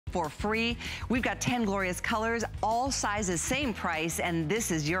for free. We've got 10 glorious colors, all sizes, same price, and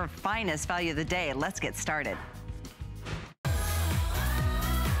this is your finest value of the day. Let's get started.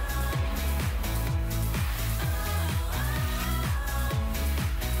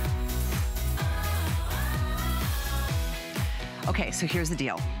 Okay, so here's the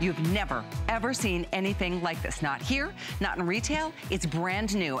deal. You've never, ever seen anything like this. Not here, not in retail. It's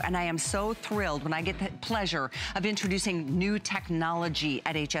brand new, and I am so thrilled when I get the pleasure of introducing new technology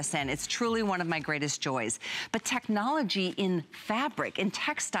at HSN. It's truly one of my greatest joys. But technology in fabric, in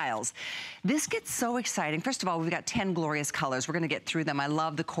textiles, this gets so exciting. First of all, we've got 10 glorious colors. We're gonna get through them. I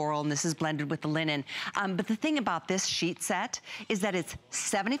love the coral, and this is blended with the linen. But the thing about this sheet set is that it's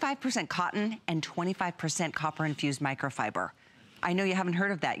 75% cotton and 25% copper-infused microfiber. I know you haven't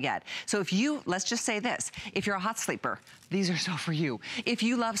heard of that yet. So if you, let's just say this, if you're a hot sleeper, these are so for you. If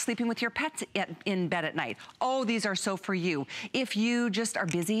you love sleeping with your pets in bed at night, oh, these are so for you. If you just are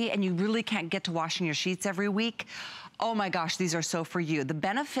busy and you really can't get to washing your sheets every week, oh my gosh, these are so for you. The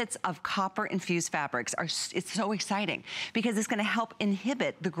benefits of copper-infused fabrics are, it's so exciting because it's gonna help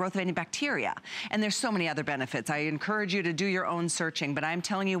inhibit the growth of any bacteria. And there's so many other benefits. I encourage you to do your own searching, but I'm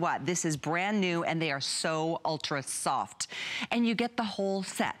telling you what, this is brand new and they are so ultra soft. And you get the whole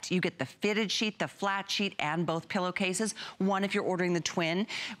set. You get the fitted sheet, the flat sheet, and both pillowcases. One if you're ordering the twin.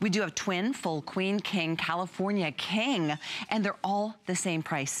 We do have twin, full queen, king, California king, and they're all the same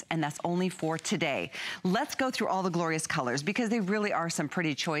price, and that's only for today. Let's go through all the glorious colors because they really are some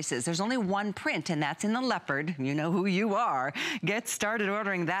pretty choices. There's only one print, and that's in the leopard. You know who you are. Get started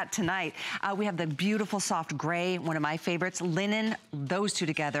ordering that tonight. We have the beautiful soft gray, one of my favorites. Linen, those two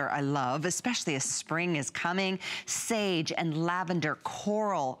together I love, especially as spring is coming. Sage and lavender,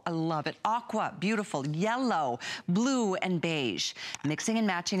 coral, I love it. Aqua, beautiful. Yellow, blue, and beige. Mixing and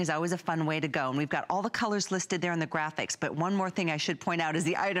matching is always a fun way to go, and we've got all the colors listed there in the graphics, but one more thing I should point out is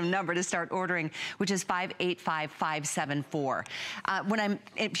the item number to start ordering, which is 585574.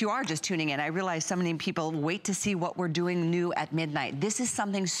 If you are just tuning in, I realize so many people wait to see what we're doing new at midnight. This is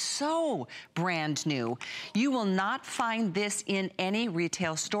something so brand new. You will not find this in any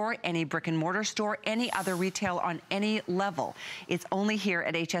retail store, any brick and mortar store, any other retail on any level. It's only here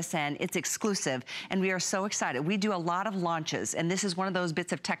at HSN. It's exclusive, and we are so excited. We do a lot of launches, and this is one of those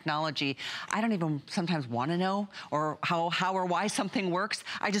bits of technology I don't even sometimes want to know or how or why something works.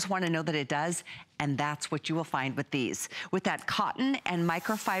 I just want to know that it does. And that's what you will find with these. With that cotton and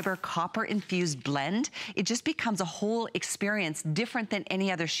microfiber copper infused blend, it just becomes a whole experience different than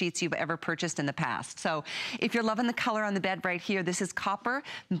any other sheets you've ever purchased in the past. So if you're loving the color on the bed right here, this is copper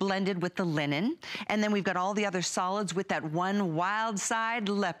blended with the linen. And then we've got all the other solids with that one wild side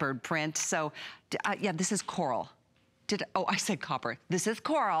leopard print. So yeah, this is coral. Oh, I said copper. This is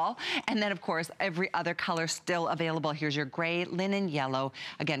coral. And then, of course, every other color still available. Here's your gray, linen, yellow.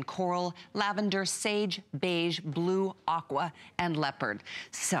 Again, coral, lavender, sage, beige, blue, aqua, and leopard.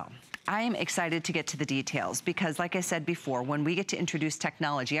 So I am excited to get to the details because, like I said before, when we get to introduce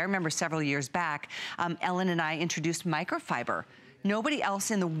technology, I remember several years back, Ellen and I introduced microfiber. Nobody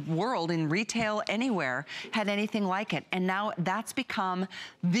else in the world, in retail, anywhere, had anything like it. And now that's become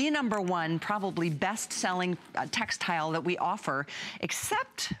the #1, probably best-selling textile that we offer,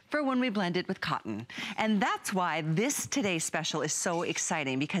 except for when we blend it with cotton. And that's why this today's special is so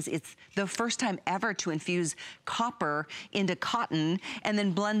exciting, because it's the first time ever to infuse copper into cotton and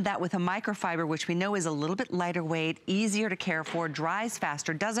then blend that with a microfiber, which we know is a little bit lighter weight, easier to care for, dries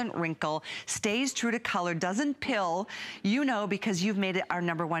faster, doesn't wrinkle, stays true to color, doesn't pill, you know, because you've made it our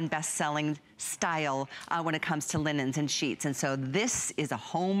 #1 best-selling style when it comes to linens and sheets. And so this is a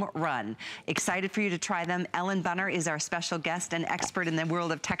home run. Excited for you to try them. Ellen Bunner is our special guest and expert in the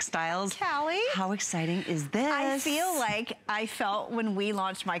world of textiles. Callie. How exciting is this? I feel like I felt when we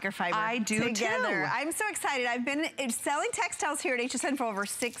launched microfiber I do together. too. I'm so excited. I've been selling textiles here at HSN for over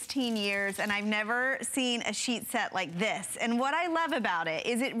 16 years, and I've never seen a sheet set like this. And what I love about it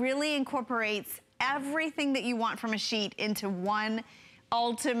is it really incorporates everything that you want from a sheet into one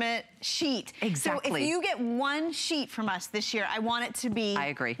ultimate sheet. Exactly. So if you get one sheet from us this year, I want it to be I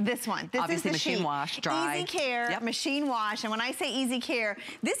agree. This one. This Obviously is the machine sheet. wash, dry. Easy care, yep. Machine wash. And when I say easy care,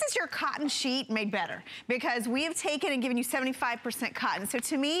 this is your cotton sheet made better, because we have taken and given you 75% cotton. So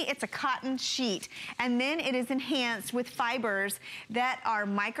to me, it's a cotton sheet. And then it is enhanced with fibers that are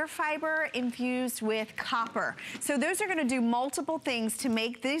microfiber infused with copper. So those are gonna do multiple things to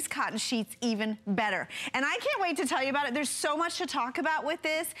make these cotton sheets even better. And I can't wait to tell you about it. There's so much to talk about about with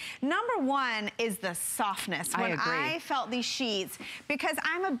this, number one is the softness. I agree. I felt these sheets, because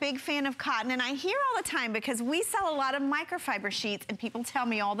I'm a big fan of cotton, and I hear all the time, because we sell a lot of microfiber sheets, and people tell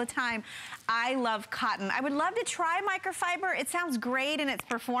me all the time, I love cotton. I would love to try microfiber. It sounds great in its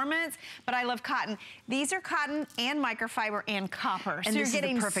performance, but I love cotton. These are cotton and microfiber and copper. And so this you're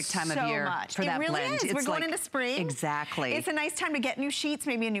getting is the perfect time of year for that blend. It really is. It's We're going into spring. Exactly. It's a nice time to get new sheets,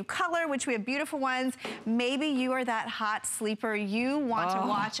 maybe a new color, which we have beautiful ones. Maybe you are that hot sleeper. You want to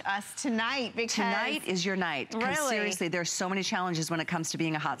watch us tonight, because tonight is your night. Because seriously, there's so many challenges when it comes to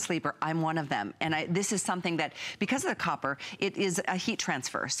being a hot sleeper. I'm one of them. And this is something that, because of the copper, it is a heat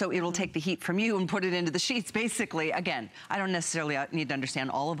transfer. So it'll take the heat from you and put it into the sheets, basically. Again, I don't necessarily need to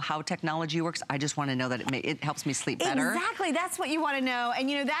understand all of how technology works. I just want to know that it helps me sleep better. Exactly. That's what you want to know. And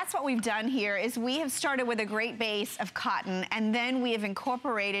you know, that's what we've done here, is we have started with a great base of cotton, and then we have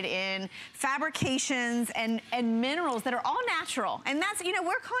incorporated in fabrications and minerals that are all natural. And that's, you know,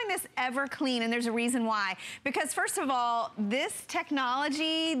 we're calling this ever clean, and there's a reason why. Because first of all, this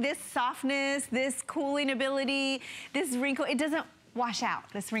technology, this softness, this cooling ability, this wrinkle, it doesn't wash out,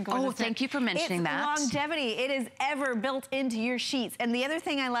 this wrinkle resistant. Oh, thank you for mentioning that. Longevity. It is ever built into your sheets. And the other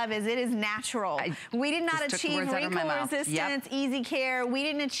thing I love is it is natural. We did not achieve wrinkle resistance, easy care. We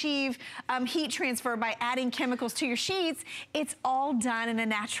didn't achieve heat transfer by adding chemicals to your sheets. It's all done in a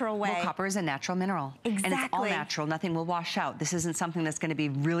natural way. Well, copper is a natural mineral. Exactly. And it's all natural. Nothing will wash out. This isn't something that's going to be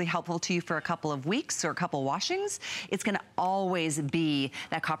really helpful to you for a couple of weeks or a couple washings. It's going to always be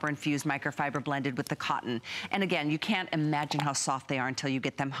that copper-infused microfiber blended with the cotton. And again, you can't imagine how soft they are until you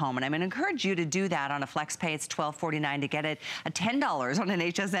get them home. And I'm going to encourage you to do that on a FlexPay. It's $12.49 to get it, $10 on an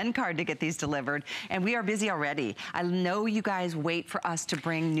HSN card to get these delivered. And we are busy already. I know you guys wait for us to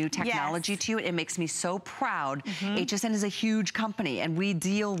bring new technology to you. It makes me so proud. HSN is a huge company, and we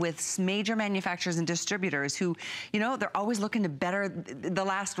deal with major manufacturers and distributors who, you know, they're always looking to better the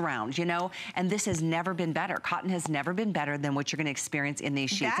last round, you know, and this has never been better. Cotton has never been better than what you're going to experience in these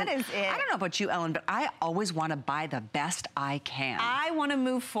sheets. That is it. I don't know about you, Ellen, but I always want to buy the best I can. I want to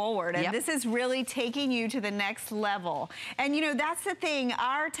move forward, and this is really taking you to the next level. And you know, that's the thing,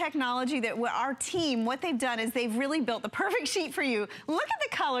 our technology, that our team, what they've done is they've really built the perfect sheet for you. Look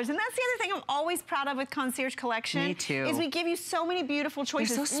at the colors, and that's the other thing I'm always proud of with Concierge Collection. Me too. Is we give you so many beautiful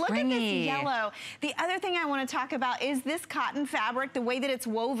choices. They're so Look at springy. this yellow. The other thing I want to talk about is this cotton fabric, the way that it's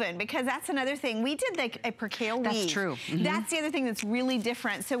woven, because that's another thing. We did like a percale weave. That's true. That's the other thing that's really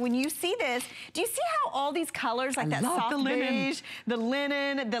different. So when you see this, do you see how all these colors, like that soft beige, the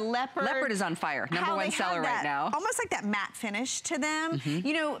linen, the leopard. Leopard is on fire. Number one seller right now. Almost like that matte finish to them.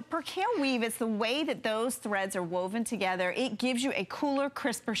 You know, percale weave, it's the way that those threads are woven together. It gives you a cooler,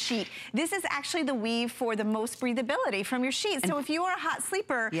 crisper sheet. This is actually the weave for the most breathability from your sheet. So if you are a hot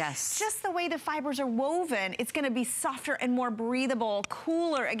sleeper, just the way the fibers are woven, it's going to be softer and more breathable,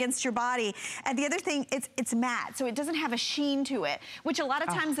 cooler against your body. And the other thing, it's matte, so it doesn't have a sheen to it, which a lot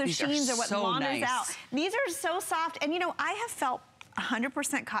of times those sheens are what wanders out. These are so soft, and you know, I have felt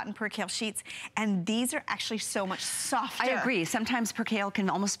 100% cotton percale sheets, and these are actually so much softer. I agree. Sometimes percale can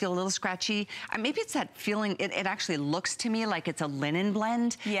almost feel a little scratchy. Maybe it's that feeling, it actually looks to me like it's a linen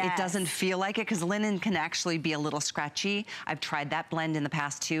blend. It doesn't feel like it, because linen can actually be a little scratchy. I've tried that blend in the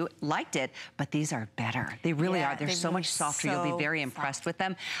past too, liked it, but these are better. They really are. They're so much softer. You'll be very impressed with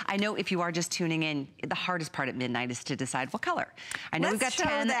them. I know if you are just tuning in, the hardest part at midnight is to decide what color. I know we've got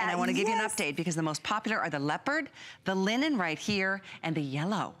 10, and I want to give you an update, because the most popular are the leopard, the linen right here, and the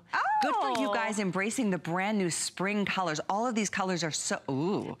yellow. Good for you guys embracing the brand new spring colors. All of these colors are so,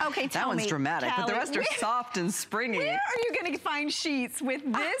 okay, that one's dramatic, Callie, but the rest are soft and springy. Where are you going to find sheets with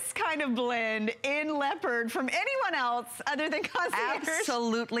this kind of blend in leopard from anyone else other than Concierge?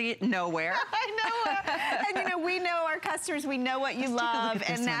 Absolutely nowhere. I know. And you know, we know our customers, we know what you love,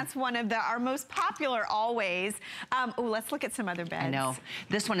 and that's one of our most popular always. Let's look at some other beds. I know.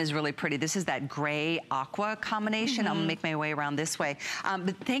 This one is really pretty. This is that gray aqua combination. I'll make my way around this way.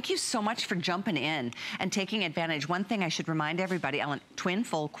 But thank you so much for jumping in and taking advantage. One thing I should remind everybody, Ellen, twin,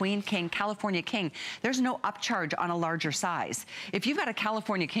 full, queen, king, California king, there's no upcharge on a larger size. If you've got a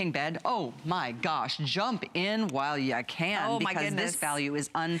California king bed, oh my gosh, jump in while you can, because this value is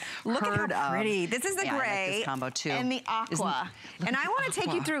unheard of. Look at how pretty. This is the gray, I like this combo too. And the aqua. And I want to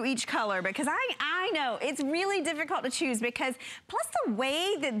take you through each color, because I know it's really difficult to choose, because plus the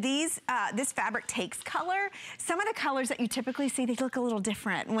way that these this fabric takes color, some of the colors that you typically see, they look a little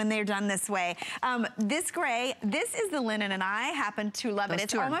different when they're they're done this way. This gray, this is the linen, and I happen to love it.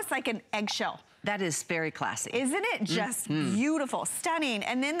 It's almost like an eggshell. That is very classy. Isn't it just beautiful, stunning?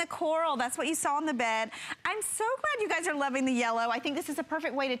 And then the coral, that's what you saw on the bed. I'm so glad you guys are loving the yellow. I think this is a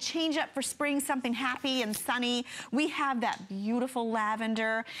perfect way to change up for spring, something happy and sunny. We have that beautiful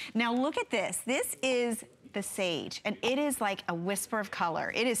lavender. Now look at this. This is the sage, and it is like a whisper of color.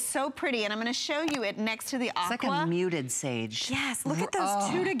 It is so pretty, and I'm gonna show you it next to the aqua. It's like a muted sage. Yes, look at those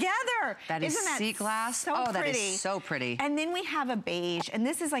two together. That is sea glass. So pretty. That is so pretty. And then we have a beige, and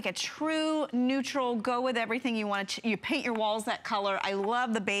this is like a true neutral, go with everything you want to, you paint your walls that color. I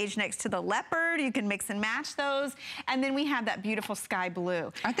love the beige next to the leopard. You can mix and match those. And then we have that beautiful sky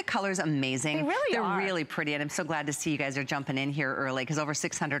blue. Aren't the colors amazing? They really are. They're really pretty, and I'm so glad to see you guys are jumping in here early, because over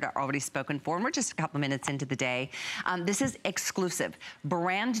 600 are already spoken for, and we're just a couple minutes into the day. This is exclusive,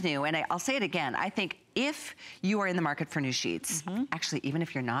 brand new, and I'll say it again. I think if you are in the market for new sheets, actually, even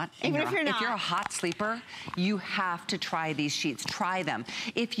if you're not, if you're a hot sleeper, you have to try these sheets. Try them.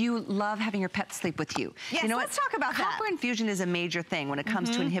 If you love having your pet sleep with you, yes, you know let's talk about that. Copper infusion is a major thing when it comes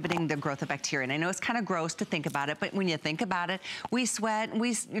to inhibiting the growth of bacteria. And I know it's kind of gross to think about it, but when you think about it, we sweat,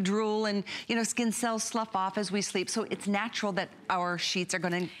 we drool, and skin cells slough off as we sleep. So it's natural that our sheets are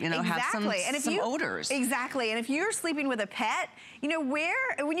going to, have some odors. Exactly. And if you're sleeping with a pet,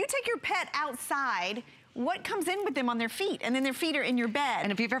 when you take your pet outside, what comes in with them on their feet? And then their feet are in your bed.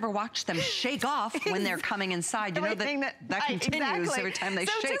 And if you've ever watched them shake off when they're coming inside, you know that continues every time they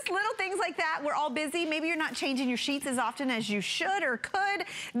shake. So just little things like that. We're all busy. Maybe you're not changing your sheets as often as you should or could.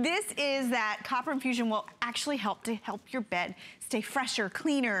 This is that copper infusion will actually help your bed stay fresher,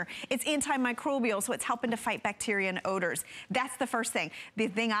 cleaner. It's antimicrobial, so it's helping to fight bacteria and odors. That's the first thing. The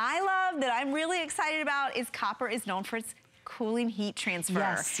thing I love that I'm really excited about is copper is known for its cooling heat transfer.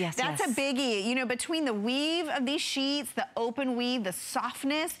 Yes. That's a biggie. Between the weave of these sheets, the open weave, the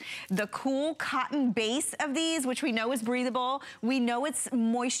softness, the cool cotton base of these, which we know is breathable, we know it's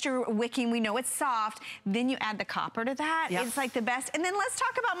moisture wicking, we know it's soft, then you add the copper to that. Yep. It's like the best. And then let's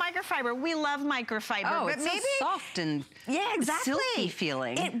talk about microfiber. We love microfiber. Oh, but it's maybe so soft and silky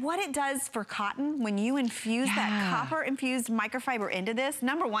feeling. What it does for cotton, when you infuse that copper infused microfiber into this,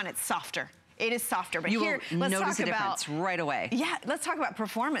 number one, it's softer. It is softer, but let's notice the difference right away. Yeah, let's talk about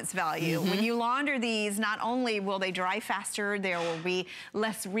performance value. When you launder these, not only will they dry faster, there will be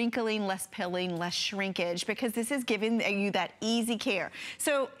less wrinkling, less pilling, less shrinkage, because this is giving you that easy care.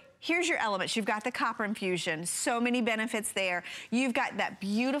 So here's your elements. You've got the copper infusion, so many benefits there. You've got that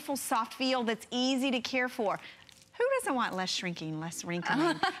beautiful soft feel that's easy to care for. Who doesn't want less shrinking, less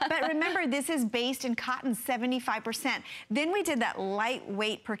wrinkling? But remember, this is based in cotton, 75%. Then we did that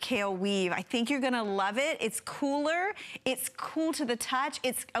lightweight percale weave. I think you're gonna love it. It's cooler, it's cool to the touch,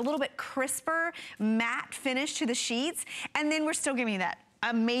 it's a little bit crisper, matte finish to the sheets, and then we're still giving you that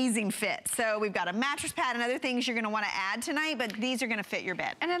amazing fit. So we've got a mattress pad and other things you're gonna wanna add tonight, but these are gonna fit your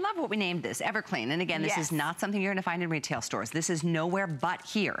bed. And I love what we named this, Everclean. And again, this is not something you're gonna find in retail stores. This is nowhere but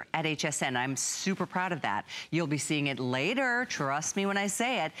here at HSN. I'm super proud of that. You'll be seeing it later, trust me when I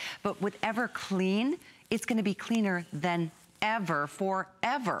say it. But with Everclean, it's gonna be cleaner than ever,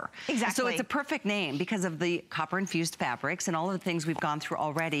 forever. Exactly. So it's a perfect name because of the copper infused fabrics and all of the things we've gone through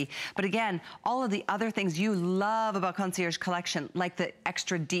already. But again, all of the other things you love about Concierge Collection, like the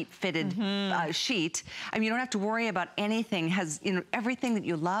extra deep fitted sheet. I mean, you don't have to worry about anything. Everything that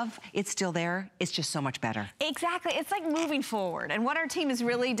you love, it's still there. It's just so much better. Exactly. It's like moving forward. And what our team has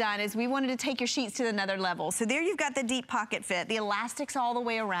really done is we wanted to take your sheets to another level. So there you've got the deep pocket fit, the elastics all the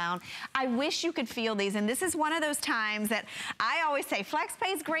way around. I wish you could feel these. And this is one of those times that I always say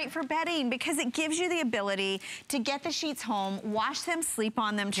FlexPay is great for bedding because it gives you the ability to get the sheets home, wash them, sleep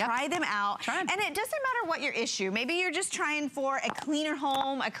on them, try them out. And it doesn't matter what your issue. Maybe you're just trying for a cleaner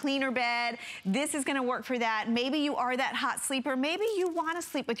home, a cleaner bed. This is gonna work for that. Maybe you are that hot sleeper. Maybe you wanna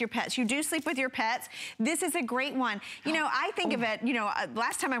sleep with your pets. You do sleep with your pets. This is a great one. I think of it,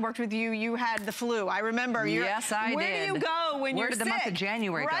 last time I worked with you, you had the flu. I remember. Yes, I did. Where do you go when you're sick? Where did the month of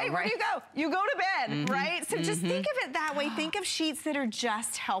January go, right? Where do you go? You go to bed, right? So just think of it that way. Think of sheets that are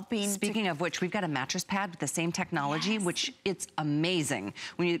just helping. Speaking of which, we've got a mattress pad with the same technology, which it's amazing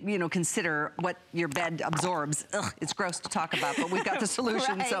when you consider what your bed absorbs. Ugh, it's gross to talk about, but we've got the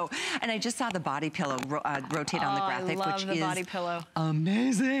solution. So, and I just saw the body pillow rotate on the graphic, which is body pillow.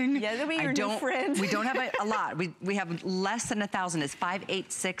 Amazing. Yeah, that'll be your new friend. We don't have a lot. We have less than 1,000. It's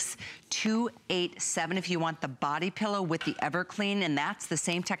 586-287 if you want the body pillow with the Everclean, and that's the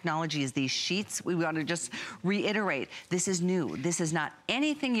same technology as these sheets. We want to just reiterate, this is new. This is not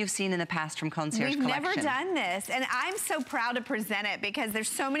anything you've seen in the past from Concierge Collection. We've never done this, and I'm so proud to present it because there's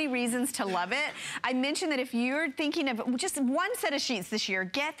so many reasons to love it. I mentioned that if you're thinking of just one set of sheets this year,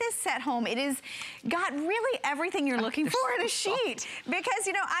 get this set home. It is got really everything you're looking for in a sheet. Because,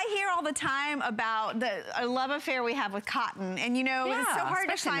 you know, I hear all the time about the love affair we have with cotton, and you know, it's so hard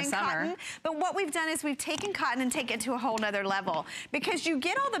to find cotton. But what we've done is we've taken cotton and taken it to a whole nother level, because you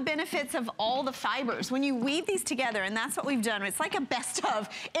get all the benefits of all the fibers when you weave these together, and that's what we've done. It's like a best of.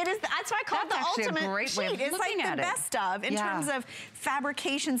 It is. That's why I call it the ultimate sheet. It's like the best of in terms of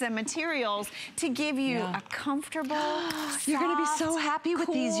fabrications and materials to give you a comfortable, soft, you're going to be so happy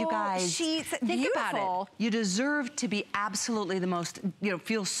with these, you guys. Sheets. Think about it. You deserve to be absolutely the most, you know,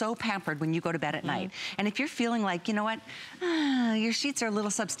 feel so pampered when you go to bed at night. And if you're feeling like, you know what, your sheets are a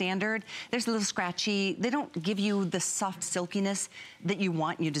little substandard, there's a little scratchy, they don't give you the soft silkiness that you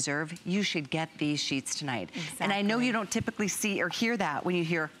want, you deserve, you should get these sheets tonight. And I know you don't typically see or hear that when you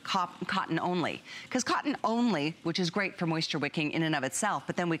hear cotton only. Because cotton only, which is great for moisture wicking in and of itself,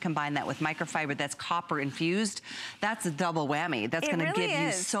 but then we combine that with microfiber that's copper infused, that's a double whammy. That's gonna give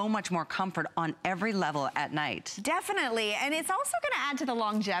you so much more comfort on every level at night. Definitely, and it's also gonna add to the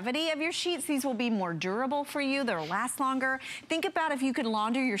longevity of your sheets. These will be more durable for you, they'll last longer. Think about if you could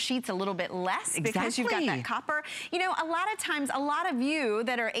launder your sheets a little bit less because you've got that copper. You know, a lot of times, a lot of you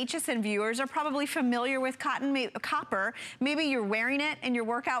that are HSN viewers are probably familiar with copper. Maybe you're wearing it in your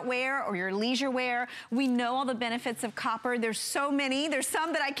workout wear or your leisure wear. We know all the benefits of copper. There's so many. There's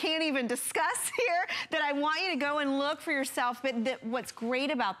some that I can't even discuss here that I want you to go and look for yourself. But what's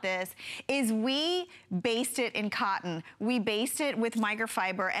great about this is we based it in cotton. We based it with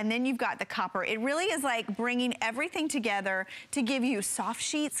microfiber, and then you've got the copper. It really is like bringing everything together to give you soft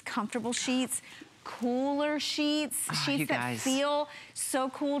sheets, comfortable sheets, cooler sheets, sheets that feel so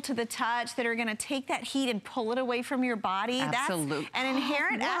cool to the touch, that are gonna take that heat and pull it away from your body. Absolutely. That's an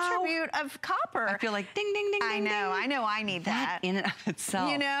inherent attribute of copper. I feel like ding, ding, ding, ding, ding. I know, I need that. In and of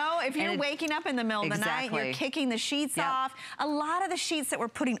itself. You know, if you're waking up in the middle of the night, you're kicking the sheets off. A lot of the sheets that we're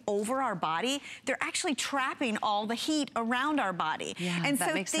putting over our body, they're actually trapping all the heat around our body. And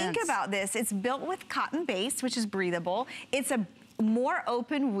so think about this. It's built with cotton base, which is breathable. It's a more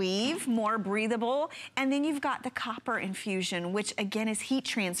open weave, more breathable, and then you've got the copper infusion, which again is heat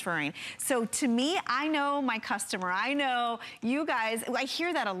transferring. So to me, I know my customer, I know you guys, I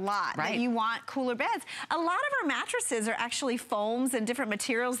hear that a lot, that you want cooler beds. A lot of our mattresses are actually foams and different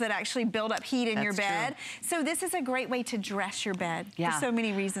materials that actually build up heat in your bed. So this is a great way to dress your bed for so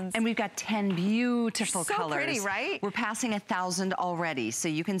many reasons. And we've got 10 beautiful colors. So pretty, right? We're passing 1,000 already, so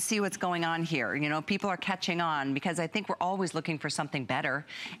you can see what's going on here. You know, people are catching on because I think we're always looking for something better,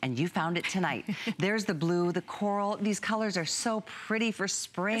 and you found it tonight. There's the blue, the coral. These colors are so pretty for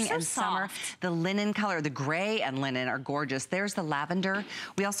spring and summer. The linen color, the gray and linen are gorgeous. There's the lavender.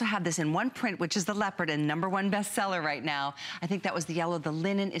 We also have this in one print, which is the leopard, and #1 bestseller right now. I think that was the yellow. The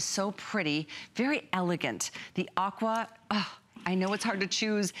linen is so pretty, very elegant. The aqua, I know it's hard to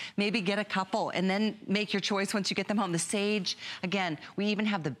choose. Maybe get a couple and then make your choice once you get them home. The sage, again, we even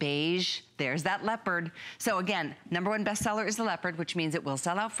have the beige. There's that leopard. So again, #1 bestseller is the leopard, which means it will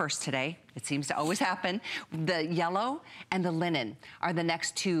sell out first today. It seems to always happen. The yellow and the linen are the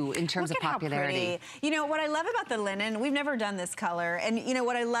next two in terms of popularity. How pretty. You know, what I love about the linen, we've never done this color, and you know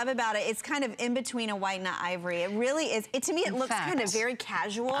what I love about it, it's kind of in between a white and an ivory. It really is. To me, it looks kind of very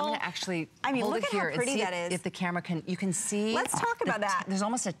casual. I'm gonna actually look at how pretty that is. If the camera can, you can see. Let's talk about that. There's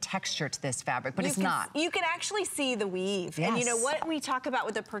almost a texture to this fabric, but it's not. You can actually see the weave. And you know what we talk about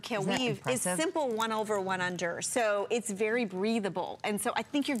with the percale weave is simple 1 over 1 under. So it's very breathable. And so I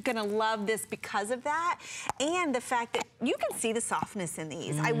think you're gonna love this because of that. And the fact that you can see the softness in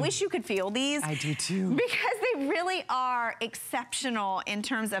these. I wish you could feel these. I do too. Because they really are exceptional in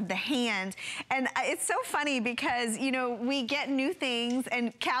terms of the hand. And it's so funny because, you know, we get new things,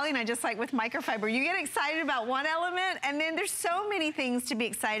 and Callie and I, just like with microfiber, you get excited about one element, and then there's so many things to be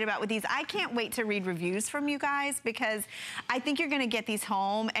excited about with these. I can't wait to read reviews from you guys, because I think you're gonna get these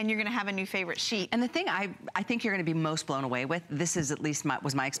home and you're gonna have a new favorite sheet. And the thing I think you're gonna be most blown away with, this is at least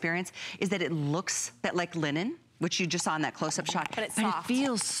was my experience, is that it looks like linen, which you just saw in that close-up shot. But it's soft. It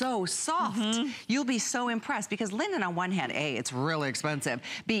feels so soft. You'll be so impressed, because linen on one hand, A, it's really expensive.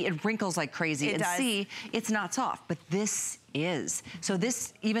 B, it wrinkles like crazy. And C, it's not soft, but this is. So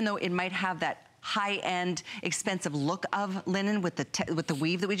this, even though it might have that high-end, expensive look of linen with the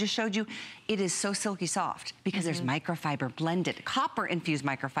weave that we just showed you, it is so silky soft because there's microfiber blended, copper-infused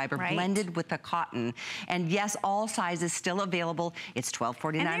microfiber blended with the cotton. And yes, all sizes still available. It's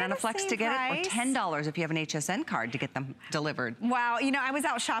 $12.49 on a Flex to get it, or $10 if you have an HSN card to get them delivered. Wow, you know, I was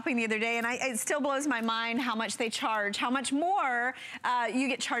out shopping the other day, and it still blows my mind how much they charge, how much more you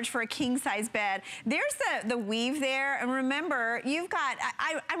get charged for a king-size bed. There's the weave there, and remember, you've got,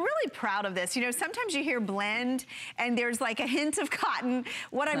 I'm really proud of this. You know, sometimes you hear blend, and there's like a hint of cotton.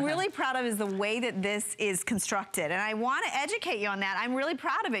 What I'm really proud of is the way that this is constructed, and I want to educate you on that. I'm really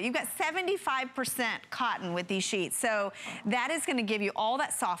proud of it. You've got 75% cotton with these sheets, so that is going to give you all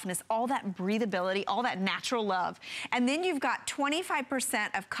that softness, all that breathability, all that natural love. And then you've got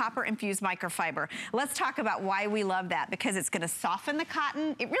 25% of copper-infused microfiber. Let's talk about why we love that, because it's going to soften the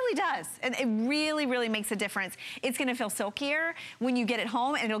cotton. It really does, and it really, really makes a difference. It's going to feel silkier when you get it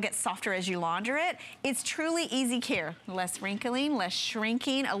home, and it'll get softer as you launder it. It's truly easy care. Less wrinkling, less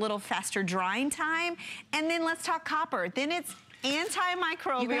shrinking, a little faster drying time. And then let's talk copper. Then it's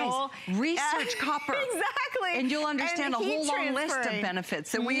antimicrobial. You guys, research copper. Exactly. And you'll understand a whole long list of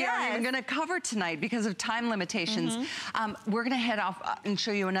benefits that we aren't even going to cover tonight because of time limitations. We're going to head off and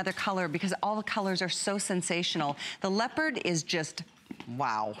show you another color because all the colors are so sensational. The leopard is just,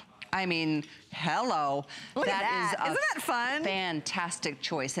 wow. I mean, hello. Look at that. Isn't that fun? Fantastic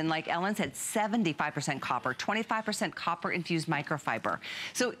choice. And like Ellen said, 75% copper, 25% copper-infused microfiber.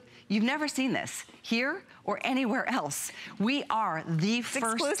 So you've never seen this here or anywhere else. We are the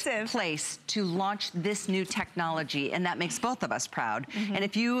first place to launch this new technology, and that makes both of us proud. And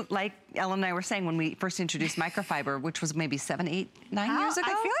if you, like Ellen and I were saying when we first introduced microfiber, which was maybe 7, 8, 9 years ago?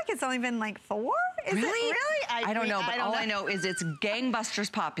 I feel like it's only been like 4. Is it really? I don't know, but all I know is it's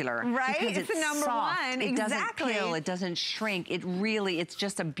gangbusters popular. Right? Because it's the number one. It doesn't kill, it doesn't shrink. It really, it's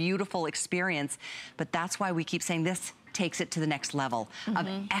just a beautiful experience. But that's why we keep saying this takes it to the next level of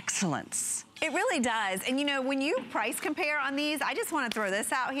excellence. It really does. And you know, when you price compare on these, I just want to throw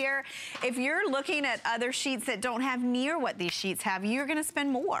this out here. If you're looking at other sheets that don't have near what these sheets have, you're going to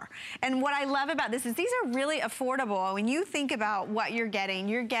spend more. And what I love about this is these are really affordable. When you think about what you're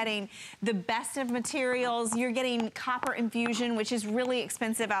getting the best of materials, you're getting copper infusion, which is really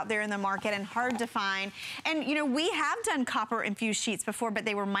expensive out there in the market and hard to find. And you know, we have done copper infused sheets before, but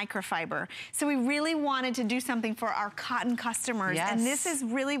they were microfiber. So we really wanted to do something for our cotton customers. And this is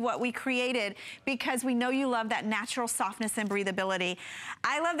really what we created, because we know you love that natural softness and breathability.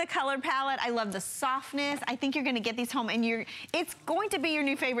 I love the color palette. I love the softness. I think you're going to get these home, and it's going to be your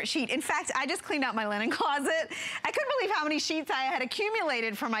new favorite sheet. In fact, I just cleaned out my linen closet. I couldn't believe how many sheets I had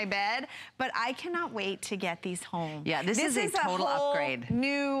accumulated for my bed, but I cannot wait to get these home. Yeah, this is a total upgrade.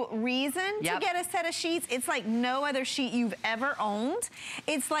 New reason to get a set of sheets. It's like no other sheet you've ever owned.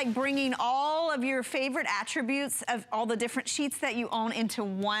 It's like bringing all of your favorite attributes of all the different sheets that you own into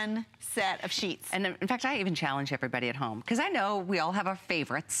one set of sheets. And in fact, I even challenge everybody at home, because I know we all have our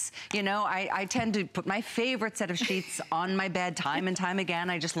favorites. You know, I tend to put my favorite set of sheets on my bed time and time again.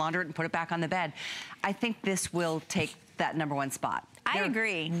 I just launder it and put it back on the bed. I think this will take that #1 spot. I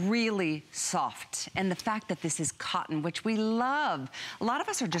agree. Really soft. And the fact that this is cotton, which we love. A lot of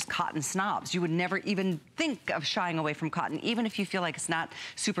us are just cotton snobs. You would never even think of shying away from cotton, even if you feel like it's not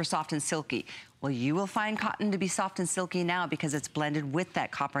super soft and silky. Well, you will find cotton to be soft and silky now because it's blended with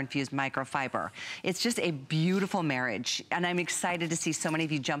that copper-infused microfiber. It's just a beautiful marriage, and I'm excited to see so many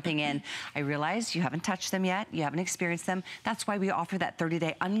of you jumping in. I realize you haven't touched them yet, you haven't experienced them. That's why we offer that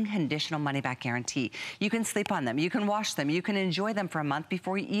 30-day unconditional money-back guarantee. You can sleep on them, you can wash them, you can enjoy them for a month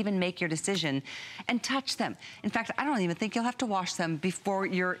before you even make your decision and touch them. In fact, I don't even think you'll have to wash them before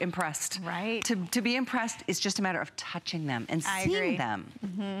you're impressed. Right. To be impressed, it's just a matter of touching them and seeing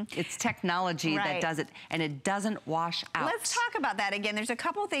them. It's technology that does it, and it doesn't wash out. Let's talk about that again. There's a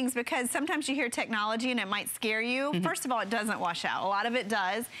couple things, because sometimes you hear technology and it might scare you. First of all, it doesn't wash out. A lot of it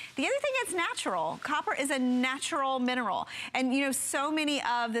does. The other thing, it's natural. Copper is a natural mineral. And you know, so many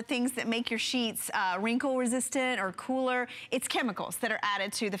of the things that make your sheets wrinkle resistant or cooler, it's chemicals that are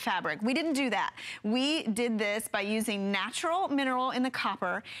added to the fabric. We didn't do that. We did this by using natural mineral in the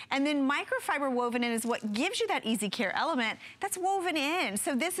copper, and then microfiber woven in is what gives you that easy care element that's woven in.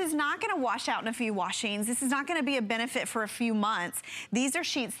 So this is not going to wash out in a few washings. This is not going to be a benefit for a few months. These are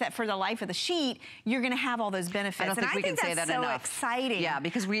sheets that for the life of the sheet, you're going to have all those benefits. I don't think we can say that enough. That's so exciting. Yeah,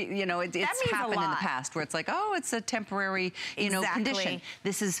 because you know, it's happened in the past where it's like, oh, it's a temporary, you know, condition.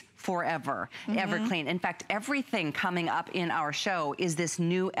 This is forever, EverClean. In fact, everything coming up in our show is this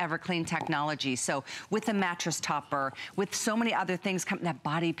new EverClean technology. So with the mattress topper, with so many other things, that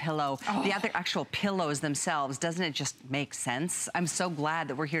body pillow, the other actual pillows themselves, doesn't it just make sense? I'm so glad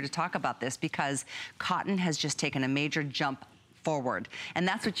that we're here to talk about this, because because cotton has just taken a major jump forward. And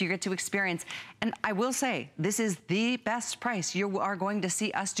that's what you get to experience. And I will say, this is the best price you are going to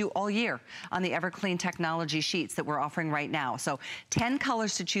see us do all year on the Everclean technology sheets that we're offering right now. So 10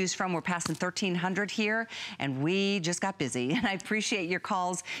 colors to choose from. We're passing 1,300 here, and we just got busy. And I appreciate your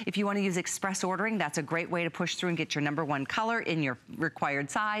calls. If you want to use express ordering, that's a great way to push through and get your #1 color in your required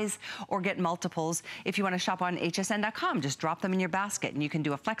size, or get multiples. If you want to shop on hsn.com, just drop them in your basket, and you can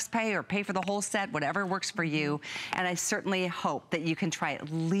do a flex pay or pay for the whole set, whatever works for you. And I certainly hope that you can try at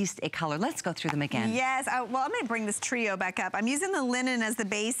least a color. Let's go through them again. Yes, well, I'm gonna bring this trio back up. I'm using the linen as the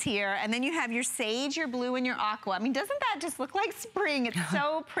base here, and then you have your sage, your blue, and your aqua. I mean, doesn't that just look like spring? It's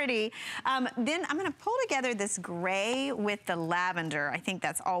so pretty. Then I'm gonna pull together this gray with the lavender. I think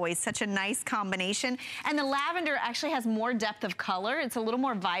that's always such a nice combination. And the lavender actually has more depth of color. It's a little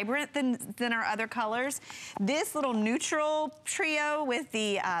more vibrant than our other colors. This little neutral trio with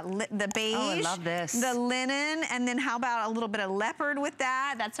the beige. Oh, I love this. The linen, and then how about a little bit of leopard with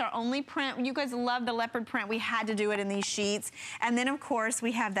that? That's our only print. You guys love the leopard print. We had to do it in these sheets. And then, of course,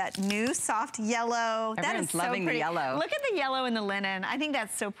 we have that new soft yellow. Everyone's that is loving so pretty. the yellow. Look at the yellow and the linen. I think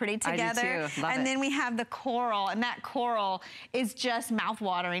that's so pretty together. I do too. Love and it. then we have the coral, and that coral is just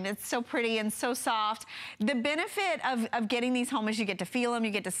mouth-watering. It's so pretty and so soft. The benefit of getting these home is you get to feel them,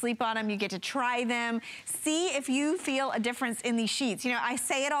 you get to sleep on them, you get to try them. See if you feel a difference in these sheets. You know, I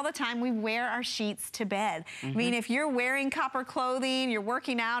say it all the time, we wear our sheets to bed. I mean, if you're wearing copper clothing, you're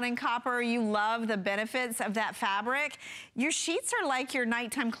working out in copper, you love the benefits of that fabric, your sheets are like your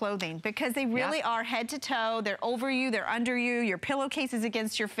nighttime clothing because they really are head to toe. They're over you, they're under you, your pillowcase is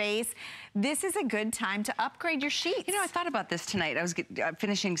against your face. This is a good time to upgrade your sheets. You know, I thought about this tonight. I was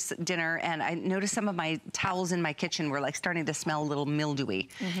finishing dinner, and I noticed some of my towels in my kitchen were like starting to smell a little mildewy.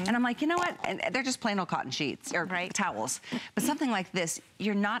 And I'm like, you know what? And they're just plain old cotton sheets or towels. But something like this,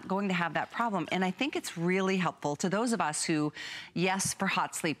 you're not going to have that problem. And I think it's really helpful to those of us who, yes, for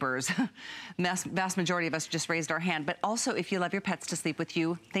hot sleepers, vast majority of us just raised our hand, but also if you love your pets to sleep with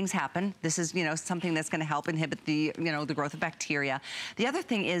you, things happen. This is, you know, something that's going to help inhibit the, you know, the growth of bacteria. The other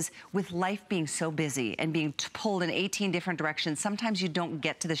thing is, with life being so busy and being pulled in 18 different directions, sometimes you don't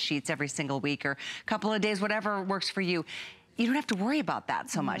get to the sheets every single week or a couple of days, whatever works for you. You don't have to worry about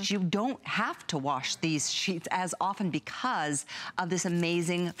that so much. You don't have to wash these sheets as often because of this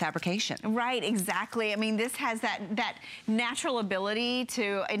amazing fabrication. Right, exactly. I mean, this has that natural ability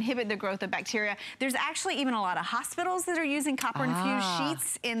to inhibit the growth of bacteria. There's actually even a lot of hospitals that are using copper-infused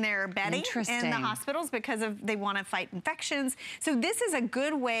sheets in their bedding in the hospitals because they want to fight infections. So this is a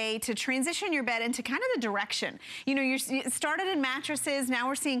good way to transition your bed into kind of the direction. You know, you started in mattresses, now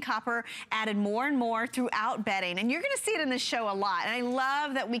we're seeing copper added more and more throughout bedding. And you're going to see it in the show a lot, and I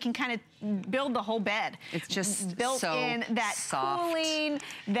love that we can kind of build the whole bed. It's just built so in that soft, cooling,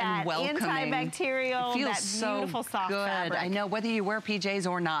 that antibacterial, it feels that beautiful soft fabric. I know, whether you wear PJs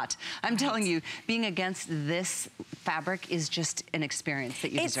or not. I'm telling you, being against this fabric is just an experience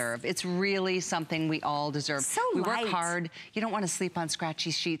that you deserve. It's really something we all deserve. So we work hard. You don't want to sleep on scratchy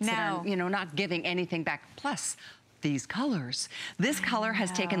sheets that are, you know, not giving anything back. Plus, these colors. This color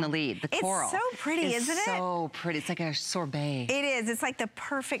has taken the lead, the coral. It's so pretty, isn't it? So pretty. It's like a sorbet. It is. It's like the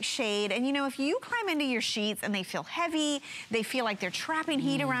perfect shade. And you know, if you climb into your sheets and they feel heavy, they feel like they're trapping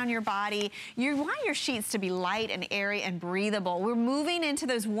heat around your body, you want your sheets to be light and airy and breathable. We're moving into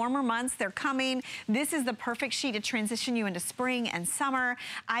those warmer months. They're coming. This is the perfect sheet to transition you into spring and summer.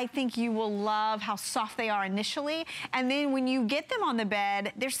 I think you will love how soft they are initially. And then when you get them on the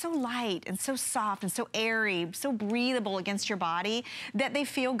bed, they're so light and so soft and so airy, so breathable against your body that they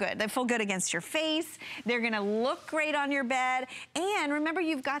feel good. They feel good against your face. They're gonna look great on your bed. And remember,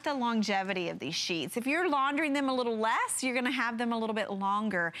 you've got the longevity of these sheets. If you're laundering them a little less, you're gonna have them a little bit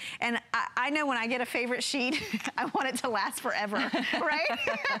longer. And I know when I get a favorite sheet, I want it to last forever, right?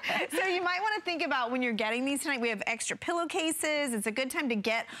 So you might wanna think about when you're getting these tonight, we have extra pillowcases. It's a good time to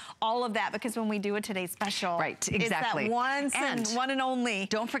get all of that because when we do a Today Special, exactly. It's that one and only.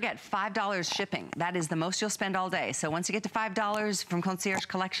 Don't forget, $5 shipping. That is the most you'll spend all day. So once you get to $5 from Concierge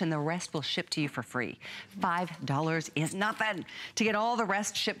Collection, the rest will ship to you for free. $5 is nothing to get all the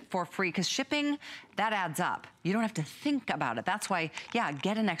rest shipped for free, because shipping, that adds up. You don't have to think about it. That's why, yeah,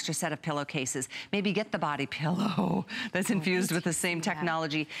 get an extra set of pillowcases. Maybe get the body pillow that's infused with the same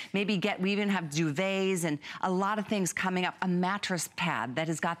technology. Maybe we even have duvets and a lot of things coming up. A mattress pad that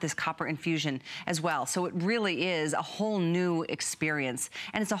has got this copper infusion as well. So it really is a whole new experience.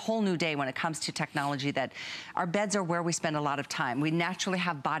 And it's a whole new day when it comes to technology. That our beds are where we spend a lot of time. We naturally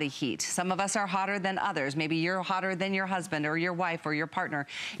have body heat. Some of us are hotter than others. Maybe you're hotter than your husband or your wife or your partner.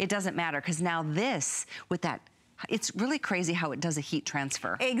 It doesn't matter, because now this, with that it's really crazy how it does a heat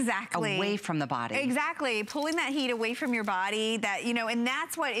transfer. Exactly. Away from the body. Exactly. Pulling that heat away from your body, that, you know, and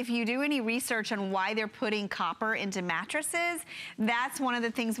that's what, if you do any research on why they're putting copper into mattresses, that's one of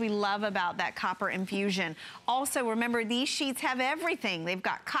the things we love about that copper infusion. Also, remember, these sheets have everything. They've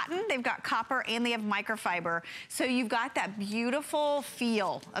got cotton, they've got copper, and they have microfiber. So you've got that beautiful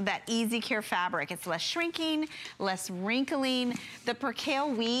feel of that Easy Care fabric. It's less shrinking, less wrinkling. The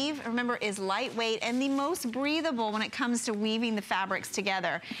percale weave, remember, is lightweight and the most breathable when it comes to weaving the fabrics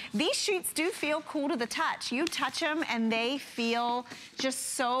together. These sheets do feel cool to the touch. You touch them and they feel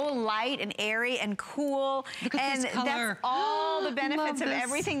just so light and airy and cool. Look at and this color. That's all the benefits of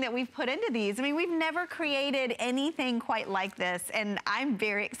everything that we've put into these. I mean, we've never created anything quite like this, and I'm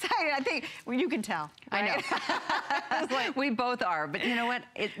very excited. I think, well, you can tell. Right? I know. We both are, but you know what?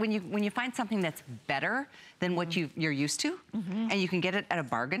 When you find something that's better than what you're used to, and you can get it at a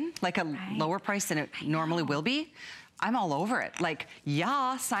bargain, like a lower price than it normally will be, I'm all over it. Like,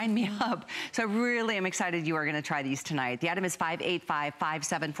 yeah, sign me up. So I really am excited you are gonna try these tonight. The item is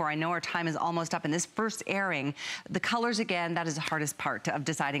 585574. I know our time is almost up in this first airing. The colors, again, that is the hardest part of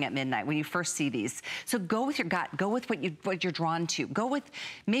deciding at midnight when you first see these. So go with your gut, go with what you're drawn to. Go with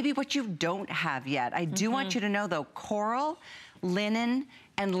maybe what you don't have yet. I do want you to know though, coral, linen,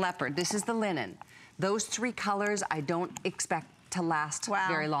 and leopard. This is the linen. Those three colors I don't expect to last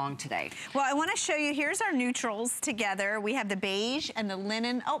very long today. Well, I want to show you, here's our neutrals together. We have the beige and the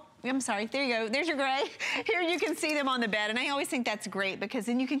linen. Oh, I'm sorry, there you go. There's your gray. Here you can see them on the bed, and I always think that's great because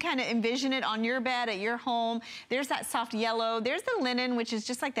then you can kind of envision it on your bed at your home. There's that soft yellow. There's the linen, which is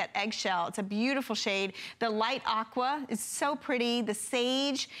just like that eggshell. It's a beautiful shade. The light aqua is so pretty. The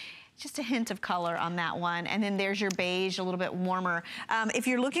sage, just a hint of color on that one. And then there's your beige, a little bit warmer. If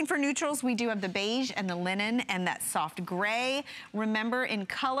you're looking for neutrals, we do have the beige and the linen and that soft gray. Remember, in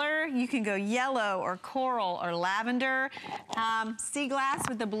color, you can go yellow or coral or lavender. Sea glass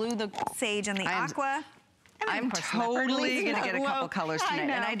with the blue, the sage, and the aqua. I'm totally gonna get a couple colors tonight.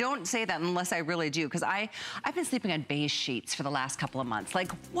 And I don't say that unless I really do, because I've been sleeping on beige sheets for the last couple of months.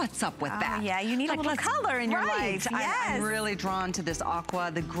 Like, what's up with that? Yeah, you need a little color in your life. Yes. I'm really drawn to this aqua,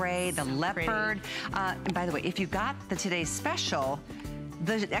 the gray, the leopard. And by the way, if you got the today's special,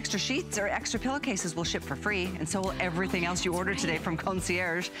 the extra sheets or extra pillowcases will ship for free, and so will everything else you order today from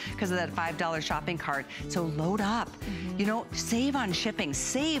Concierge because of that $5 shopping cart. So load up. You know, save on shipping,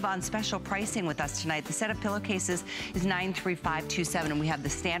 save on special pricing with us tonight. The set of pillowcases is $93527, and we have the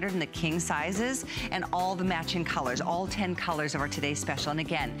standard and the king sizes and all the matching colors, all 10 colors of our today's special. And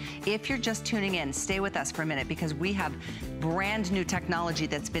again, if you're just tuning in, stay with us for a minute because we have brand new technology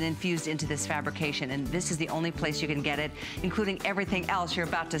that's been infused into this fabrication, and this is the only place you can get it, including everything else you're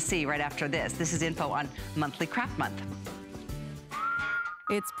about to see right after this. This is info on Monthly Craft Month.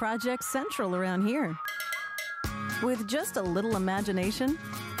 It's Project Central around here. With just a little imagination,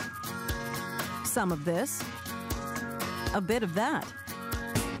 some of this, a bit of that.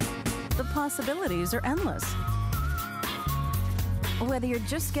 The possibilities are endless. Whether you're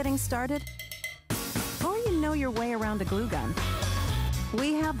just getting started or you know your way around a glue gun,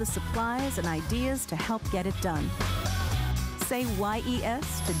 we have the supplies and ideas to help get it done. Say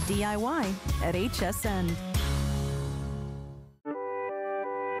YES to DIY at HSN.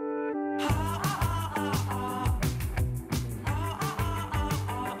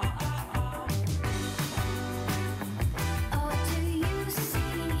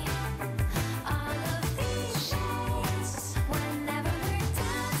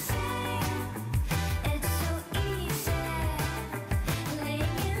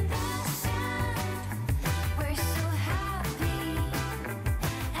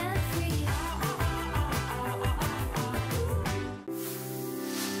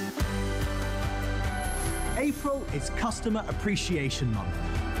 April is Customer Appreciation Month.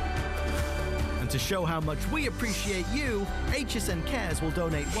 And to show how much we appreciate you, HSN Cares will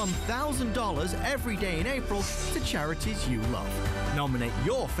donate $1,000 every day in April to charities you love. Nominate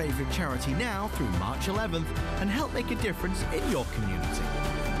your favorite charity now through March 11th and help make a difference in your community.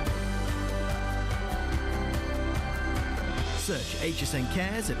 Search HSN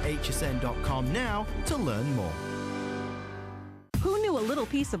Cares at hsn.com now to learn more. Who knew a little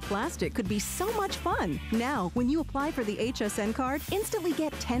piece of plastic could be so much fun? Now, when you apply for the HSN card, instantly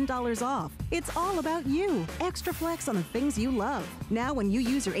get $10 off. It's all about you. Extra flex on the things you love. Now, when you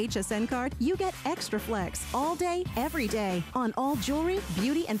use your HSN card, you get extra flex all day, every day on all jewelry,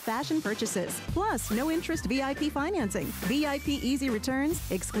 beauty, and fashion purchases. Plus, no interest VIP financing, VIP easy returns,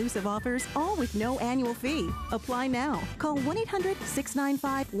 exclusive offers, all with no annual fee. Apply now. Call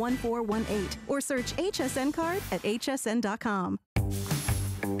 1-800-695-1418 or search HSN card at hsn.com.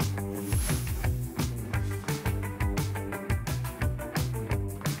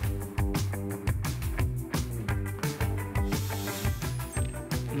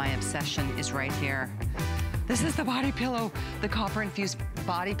 obsession is right here. This is the body pillow, the copper infused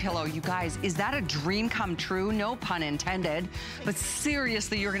body pillow. You guys, is that a dream come true? No pun intended. But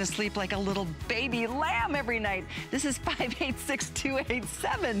seriously, you're gonna sleep like a little baby lamb every night. This is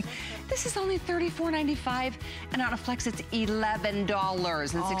 586287. This is only $34.95, and on a Flex, it's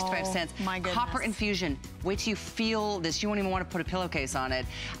 $11.65. Oh, my goodness. Copper infusion. Wait till you feel this. You won't even want to put a pillowcase on it.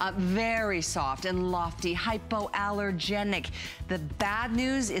 Very soft and lofty, hypoallergenic. The bad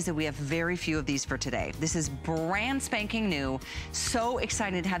news is that we have very few of these for today. This is brand spanking new. So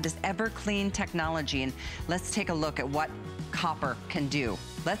excited to have this ever clean technology. And let's take a look at what copper can do.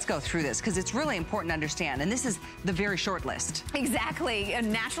 Let's go through this because it's really important to understand. And this is the very short list. Exactly.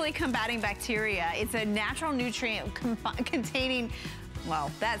 Naturally combating bacteria. It's a natural nutrient containing,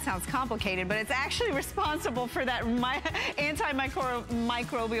 well, that sounds complicated, but it's actually responsible for that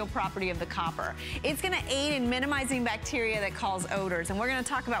antimicrobial property of the copper. It's gonna aid in minimizing bacteria that cause odors, and we're gonna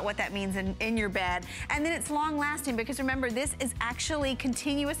talk about what that means in your bed. And then it's long lasting because remember, this is actually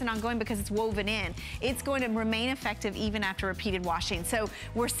continuous and ongoing because it's woven in. It's going to remain effective even after repeated washing. So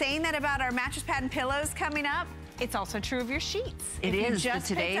we're saying that about our mattress pad and pillows coming up. It's also true of your sheets. It is just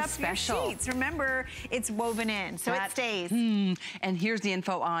today's special. Sheets. Remember, it's woven in, so it stays. And here's the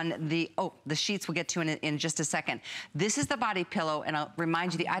info on the sheets we'll get to in just a second. This is the body pillow, and I'll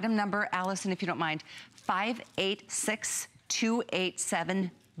remind you the item number, Allison, if you don't mind,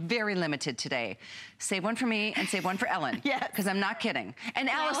 586287. Very limited today. Save one for me and save one for Ellen. Yes. Because I'm not kidding. And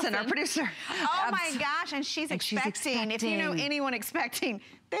Allison, our producer. Oh my gosh, and she's expecting. If you know anyone expecting,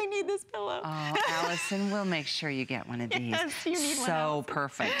 they need this pillow. Oh, Allison, we'll make sure you get one of these. Yes, you need one. So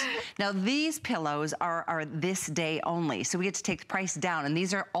perfect. Now, these pillows are this day only, so we get to take the price down, and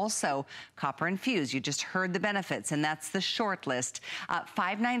these are also copper infused. You just heard the benefits, and that's the short list.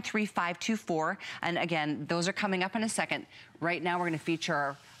 593524, and again, those are coming up in a second. Right now, we're gonna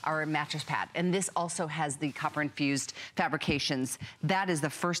feature our mattress pad, and this also has the copper infused fabrications. That is the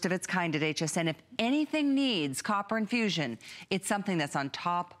first of its kind at HSN. If anything needs copper infusion, it's something that's on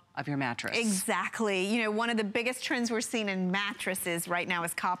top of your mattress. Exactly. You know, one of the biggest trends we're seeing in mattresses right now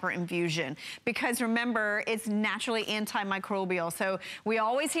is copper infusion, because remember, it's naturally antimicrobial. So we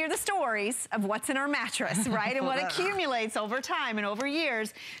always hear the stories of what's in our mattress, right? And what accumulates over time and over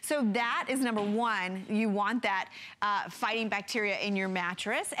years. So that is number one. You want that fighting bacteria in your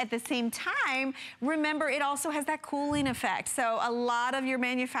mattress. At the same time, remember, it also has that cooling effect. So a lot of your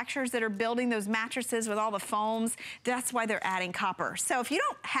manufacturers that are building those mattresses with all the foams, that's why they're adding copper. So if you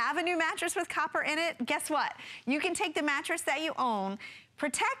don't have a new mattress with copper in it, guess what? You can take the mattress that you own,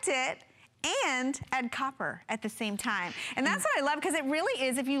 protect it, and add copper at the same time. And that's what I love, because it really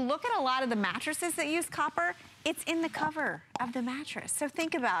is, if you look at a lot of the mattresses that use copper, it's in the cover of the mattress. So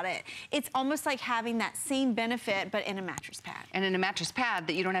think about it. It's almost like having that same benefit, but in a mattress pad. And in a mattress pad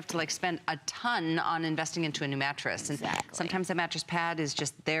that you don't have to like spend a ton on investing into a new mattress. Exactly. And sometimes a mattress pad is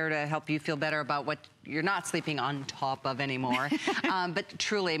just there to help you feel better about what you're not sleeping on top of anymore. But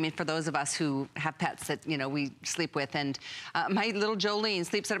truly, I mean, for those of us who have pets that, you know, we sleep with, and my little Jolene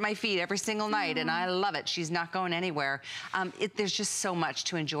sleeps at my feet every single night, and I love it. She's not going anywhere. There's just so much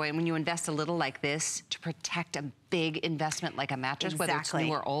to enjoy. And when you invest a little like this to protect a big investment like a mattress, whether it's new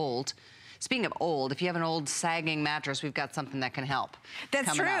or old. Speaking of old, if you have an old sagging mattress, we've got something that can help.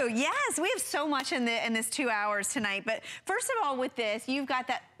 That's true. Yes, we have so much in this 2 hours tonight. But first of all, with this, you've got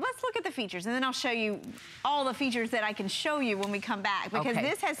that. Let's look at the features, and then I'll show you all the features that I can show you when we come back. Because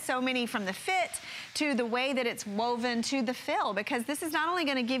this has so many, from the fit to the way that it's woven to the fill. Because this is not only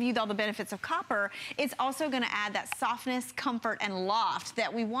going to give you all the benefits of copper, it's also going to add that softness, comfort, and loft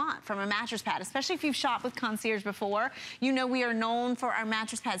that we want from a mattress pad. Especially if you've shopped with Concierge before, you know we are known for our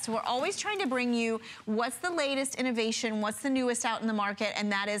mattress pads. So we're always trying to bring you what's the latest innovation, what's the newest out in the market,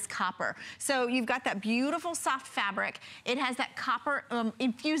 and that is copper. So you've got that beautiful soft fabric. It has that copper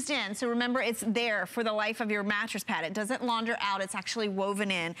infused in. So remember, it's there for the life of your mattress pad. It doesn't launder out. It's actually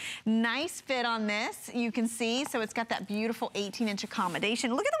woven in. Nice fit on this, you can see. So it's got that beautiful 18-inch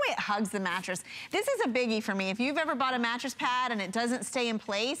accommodation. Look at the way it hugs the mattress. This is a biggie for me. If you've ever bought a mattress pad and it doesn't stay in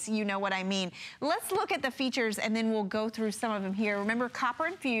place, you know what I mean. Let's look at the features, and then we'll go through some of them here. Remember, copper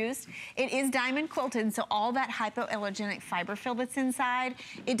infused. It is diamond quilted, so all that hypoallergenic fiber fill that's inside,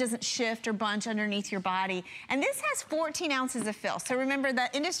 it doesn't shift or bunch underneath your body. And this has 14 ounces of fill. So remember,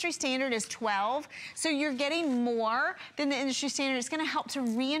 the industry standard is 12, so you're getting more than the industry standard. It's gonna help to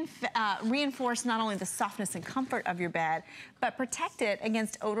reinforce not only the softness and comfort of your bed, but protect it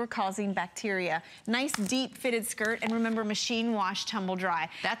against odor-causing bacteria. Nice, deep fitted skirt, and remember, machine wash, tumble dry.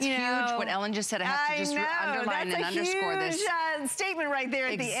 That's huge, what Ellen just said. I have to just underline and underscore this. That's a huge statement right there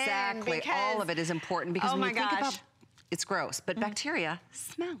at the end. Exactly, all of it is important, because when you think about it's gross, but bacteria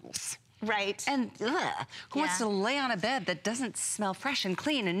smells. Right. And who wants to lay on a bed that doesn't smell fresh and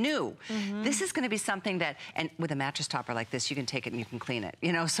clean and new? This is going to be something that, and with a mattress topper like this, you can take it and you can clean it.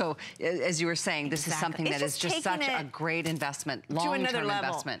 You know, so as you were saying, this is something that is just such a great investment, long-term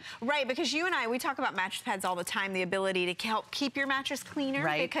investment. Right, because you and I, we talk about mattress pads all the time, the ability to help keep your mattress cleaner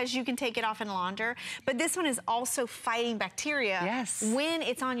because you can take it off and launder. But this one is also fighting bacteria when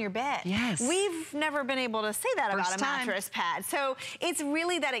it's on your bed. We've never been able to say that about a mattress pad. So it's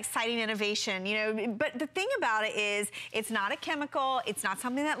really that exciting innovation, you know, but the thing about it is it's not a chemical, it's not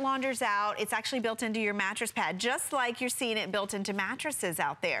something that launders out, it's actually built into your mattress pad, just like you're seeing it built into mattresses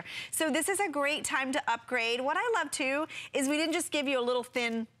out there. So this is a great time to upgrade. What I love too is we didn't just give you a little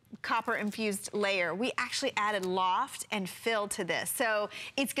thin copper infused layer. We actually added loft and fill to this. So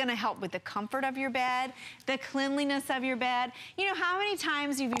it's gonna help with the comfort of your bed, the cleanliness of your bed. You know, how many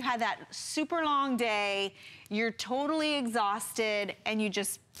times have you had that super long day, you're totally exhausted, and you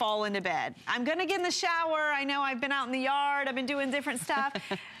just fall into bed? I'm gonna get in the shower, I know I've been out in the yard, I've been doing different stuff.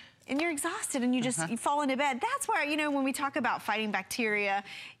 And you're exhausted and you just you fall into bed. That's where, you know, when we talk about fighting bacteria,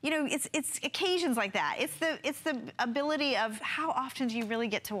 you know, it's occasions like that. It's the ability of how often do you really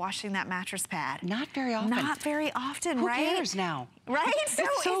get to washing that mattress pad? Not very often. Not very often, right? Who cares now? Right? It's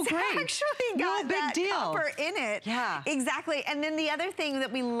so great. Actually got that copper in it. Yeah. Exactly. And then the other thing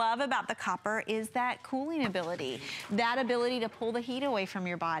that we love about the copper is that cooling ability, that ability to pull the heat away from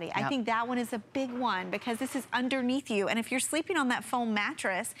your body. I think that one is a big one because this is underneath you. And if you're sleeping on that foam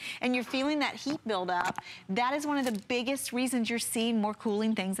mattress and you're feeling that heat build up, that is one of the biggest reasons you're seeing more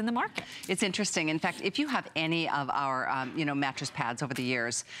cooling things in the market. It's interesting. In fact, if you have any of our, you know, mattress pads over the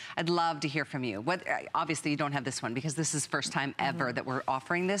years, I'd love to hear from you. Obviously, you don't have this one because this is first time ever that we're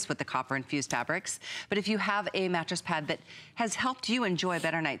offering this with the copper infused fabrics. But if you have a mattress pad that has helped you enjoy a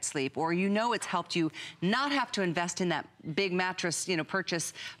better night's sleep, or you know it's helped you not have to invest in that big mattress, you know,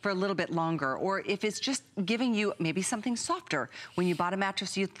 purchase for a little bit longer, or if it's just giving you maybe something softer when you bought a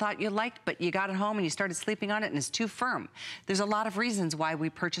mattress you thought you liked, but you got it home and you started sleeping on it and it's too firm. There's a lot of reasons why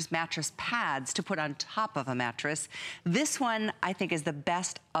we purchase mattress pads to put on top of a mattress. This one, I think, is the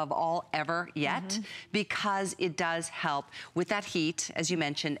best of all ever yet because it does help with that heat, as you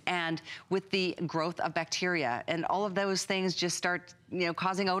mentioned, and with the growth of bacteria, and all of those things just start, you know,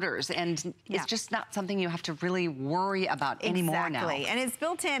 causing odors, and it's just not something you have to really worry about anymore now. Exactly, and it's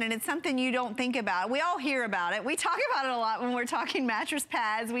built in, and it's something you don't think about. We all hear about it. We talk about it a lot when we're talking mattress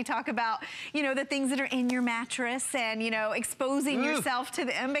pads. We talk about, you know, the things that are in your mattress and, you know, exposing yourself to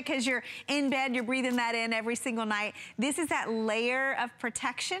them because you're in bed, you're breathing that in every single night. This is that layer of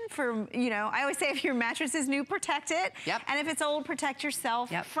protection for, you know, I always say if your mattress is new, protect it. And if it's old, protect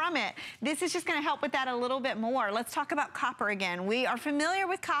yourself from it. This is just gonna help with that a little bit more. Let's talk about copper again. We are familiar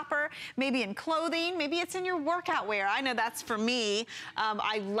with copper, maybe in clothing, maybe it's in your workout wear. I know that's for me.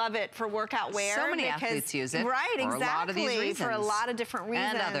 I love it for workout wear. So many athletes use it. Right, for exactly. a lot of these reasons. For a lot of different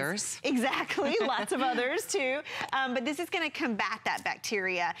reasons. And others. Exactly, lots of others too. But this is gonna combat that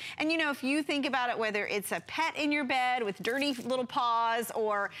bacteria. And you know, if you think about it, whether it's a pet in your bed with dirty little paws,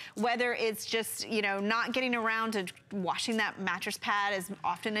 or whether it's just, you know, not getting around to washing that mattress pad as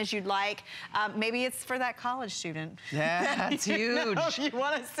often as you'd like, maybe it's for that college student. Yeah, that's huge. You know, you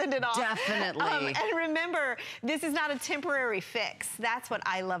want to send it off. Definitely. And remember, this is not a temporary fix. That's what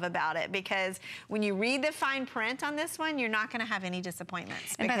I love about it, because when you read the fine print on this one, you're not going to have any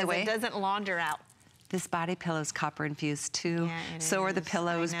disappointments. And because by the way, it doesn't launder out. This body pillow's copper infused too. Yeah, so are the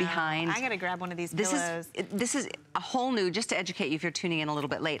pillows behind. I gotta grab one of these pillows. This is a whole new, just to educate you if you're tuning in a little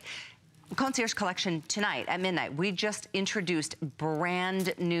bit late, Concierge Collection tonight at midnight, we just introduced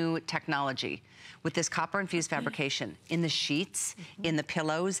brand new technology with this copper infused fabrication in the sheets, in the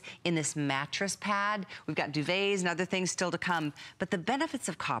pillows, in this mattress pad. We've got duvets and other things still to come. But the benefits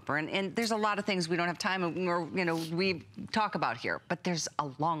of copper, and there's a lot of things we don't have time or, you know, we talk about here, but there's a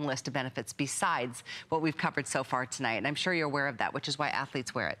long list of benefits besides what we've covered so far tonight. And I'm sure you're aware of that, which is why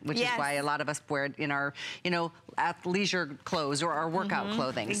athletes wear it, which is why a lot of us wear it in our, you know, athleisure clothes or our workout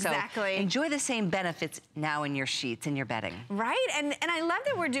clothing. Exactly. So enjoy the same benefits now in your sheets, in your bedding. Right, and I love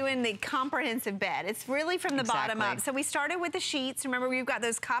that we're doing the comprehensive bed. It's really from the bottom up. So we started with the sheets. Remember, we've got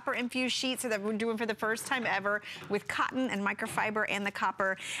those copper infused sheets that we're doing for the first time ever with cotton and microfiber and the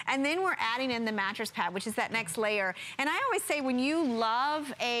copper. And then we're adding in the mattress pad, which is that next layer. And I always say, when you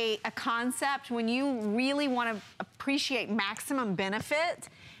love a concept, when you really want to appreciate maximum benefit,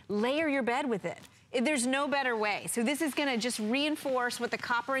 layer your bed with it. There's no better way. So this is gonna just reinforce what the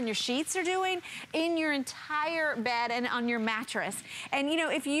copper in your sheets are doing in your entire bed and on your mattress. And you know,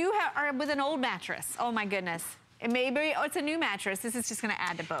 if you are with an old mattress, oh my goodness, And maybe, oh, it's a new mattress. This is just gonna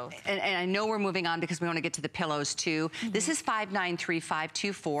add to both. And I know we're moving on because we want to get to the pillows too. This is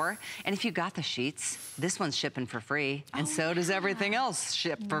 593524. And if you got the sheets, this one's shipping for free. And so does everything else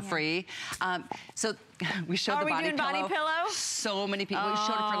ship for free. So we showed the body pillow. So many people. We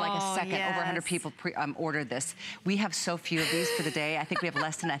showed it for like a second. Over 100 people ordered this. We have so few of these for the day. I think we have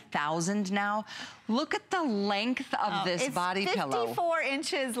less than 1,000 now. Look at the length of this body pillow. 54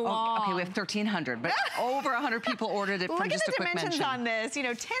 inches long. Okay, we have 1,300, but over 100 people ordered it from just a quick mention. Look at the dimensions on this. You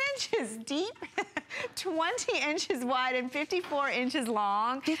know, 10 inches deep, 20 inches wide, and 54 inches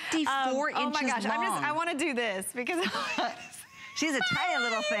long. 54 inches long. Oh my gosh, I want to do this because... She's a tiny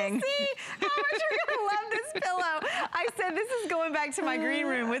little thing. See how much you're gonna love this pillow. I said this is going back to my green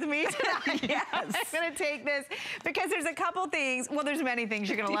room with me tonight. Yes. I'm gonna take this because there's a couple things. Well, there's many things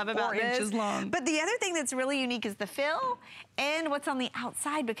you're gonna love about this. 4 inches long. But the other thing that's really unique is the fill and what's on the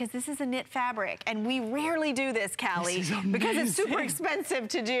outside, because this is a knit fabric, and we rarely do this, Callie, because it's super expensive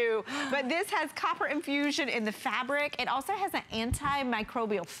to do. But this has copper infusion in the fabric. It also has an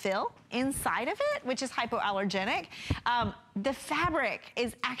antimicrobial fill inside of it, which is hypoallergenic. The fabric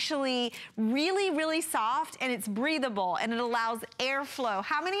is actually really, really soft, and it's breathable, and it allows airflow.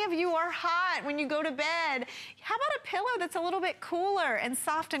 How many of you are hot when you go to bed? How about a pillow that's a little bit cooler and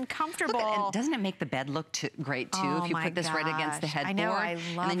soft and comfortable? Look, and doesn't it make the bed look great too? If you put this right against the headboard, I know, I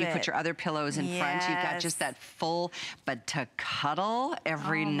love and then you put your other pillows in front, you've got just that full, but to cuddle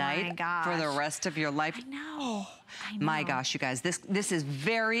every night for the rest of your life. I know. My gosh, you guys, this is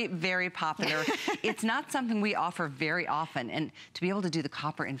very, very popular. It's not something we offer very often, and to be able to do the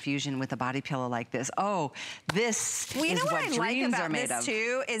copper infusion with a body pillow like this, this is what dreams are made of.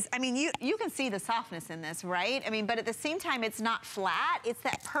 Too is, I mean, you can see the softness in this, right? I mean, but at the same time, it's not flat. It's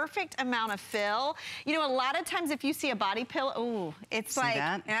that perfect amount of fill. You know, a lot of times if you see a body pillow, it's like,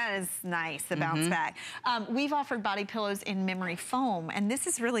 that is nice, the bounce back. We've offered body pillows in memory foam, and this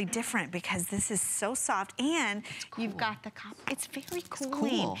is really different because this is so soft, and you've got the copper. It's very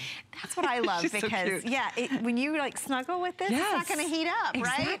cooling. That's what I love because, when you like snuggle with this, it's not going to heat up,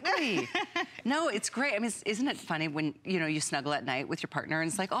 right? Exactly. No, it's great. I mean, isn't it funny when, you know, you snuggle at night with your partner and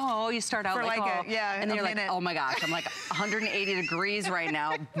it's like, oh, you start out like and then you're like, oh my gosh, I'm like 180 degrees right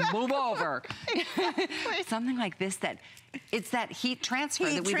now. Move over. Something like this it's that heat transfer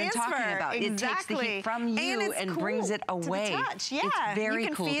that we've been talking about. It takes the heat from you and brings it away. To the touch. It's very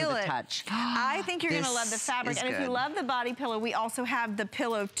cool to the touch. I think you're going to love the fabric. And if you love the body pillow, we also have the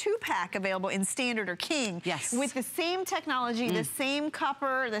pillow 2-pack available in standard or king. Yes. With the same technology, the same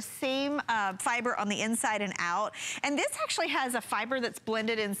copper, the same fiber on the inside and out. And this actually has a fiber that's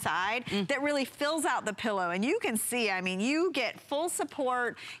blended inside that really fills out the pillow. And you can see, I mean, you get full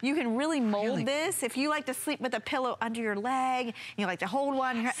support. You can really mold this. If you like to sleep with a pillow under your leg, you like to hold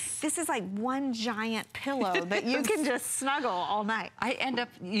one. This is like one giant pillow that you can just snuggle all night. I end up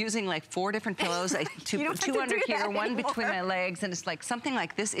using like 4 different pillows, two under here, one between my legs, and it's like something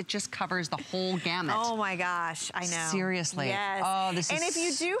like this. It just covers the whole gamut. Oh my gosh, I know. Seriously. Yes. Oh, this is. And if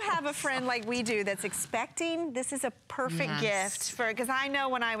you do have a friend like we do that's expecting, this is a perfect gift for, because I know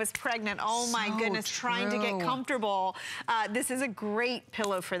when I was pregnant, oh my goodness, trying to get comfortable. This is a great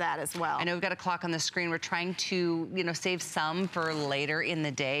pillow for that as well. I know we've got a clock on the screen. We're trying to, you know, save some for later in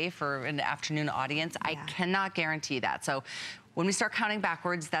the day for an afternoon audience. I cannot guarantee that. So when we start counting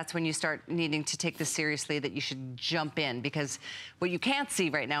backwards, that's when you start needing to take this seriously, that you should jump in, because what you can't see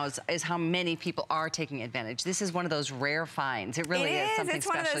right now is how many people are taking advantage. This is one of those rare finds. It really is something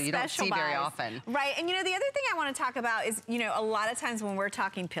special you don't see very often. Right, and you know, the other thing I want to talk about is, you know, a lot of times when we're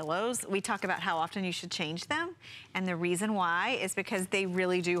talking pillows, we talk about how often you should change them. And the reason why is because they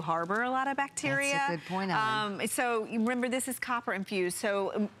really do harbor a lot of bacteria. That's a good point, Ellen. So remember, this is copper infused.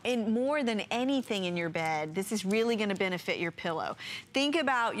 So in more than anything in your bed, this is really going to benefit your pillow. Think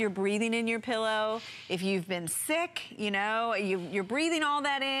about your breathing in your pillow. If you've been sick, you know, you're breathing all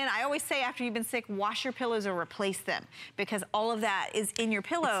that in. I always say after you've been sick, wash your pillows or replace them, because all of that is in your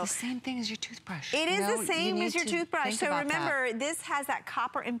pillow. It's the same thing as your toothbrush. It is the same as your toothbrush. So remember, this has that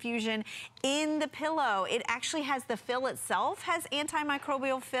copper infusion in the pillow. It actually has the fill itself, has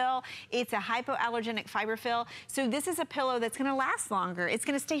antimicrobial fill. It's a hypoallergenic fiber fill. So this is a pillow that's going to last longer. It's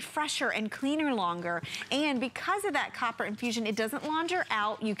going to stay fresher and cleaner longer. And because of that copper infusion, it doesn't launder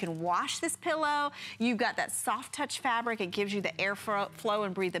out. You can wash this pillow. You've got that soft touch fabric. It gives you the airflow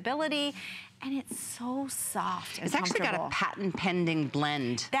and breathability. and it's so soft and It's actually got a patent pending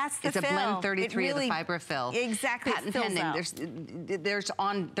blend. That's the fill. It's a blend 33 of the fiber fill. Exactly. Patent pending.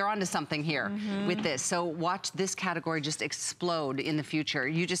 They're onto something here with this. So watch this category just explode in the future.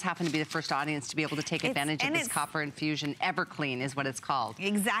 You just happen to be the first audience to be able to take advantage of this copper infusion. Everclean is what it's called.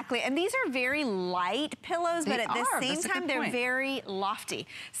 Exactly. And these are very light pillows, but at the same time, they're very lofty.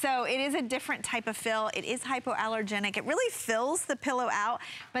 So it is a different type of fill. It is hypoallergenic. It really fills the pillow out.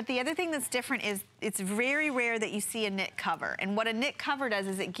 But the other thing that's different is it's very rare that you see a knit cover. And what a knit cover does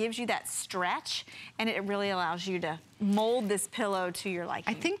is it gives you that stretch, and it really allows you to mold this pillow to your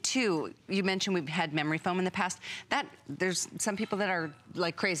liking. I think too, you mentioned we've had memory foam in the past. That there's some people that are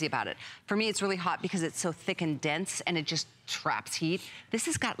like crazy about it. For me, it's really hot because it's so thick and dense, and it just traps heat. This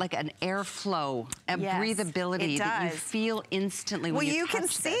has got like an airflow, a breathability that you feel instantly when you touch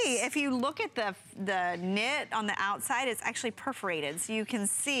this. Well, you can see, if you look at the knit on the outside, it's actually perforated. So you can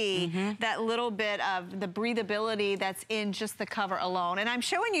see that little bit of the breathability that's in just the cover alone. And I'm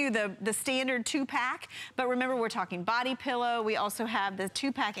showing you the standard 2-pack, but remember, we're talking body pillow. We also have the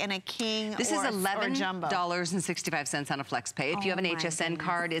 2-pack and a king This or is $11.65 on a flex pay. If you have an HSN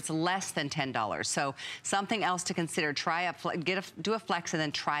card, it's less than $10. So something else to consider. Try a do a flex and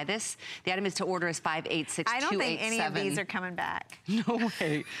then try this. The item is to order is 586287. I don't think any of these are coming back. No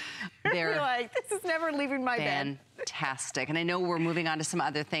way. They're like, this is never leaving my bed. Fantastic. And I know we're moving on to some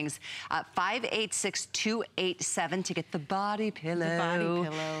other things. 586287 to get the body pillow. The body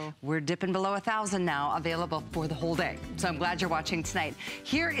pillow. We're dipping below 1,000 now, available for the whole day. So I'm glad you're watching tonight.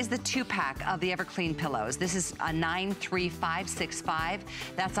 Here is the 2-pack of the Everclean pillows. This is a 93565.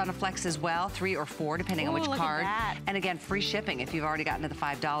 That's on a flex as well, 3 or 4 depending on which card. And again, free shipping if you've already gotten to the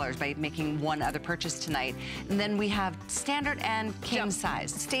 $5 by making one other purchase tonight. And then we have standard and king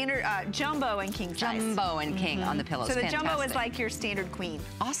size. Standard, jumbo and king size. Jumbo and king on the pillows. So the jumbo is like your standard queen.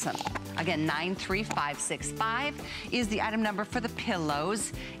 Awesome. Again, 93565 is the item number for the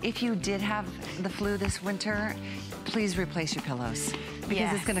pillows. If you did have the flu this winter, please replace your pillows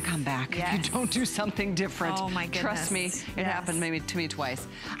because it's going to come back if you don't do something different. Oh my goodness. Trust me, it happened maybe to me twice.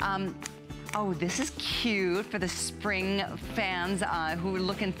 Oh, this is cute for the spring fans who are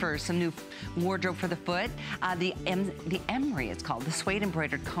looking for some new wardrobe for the foot. The Emery, it's called, the suede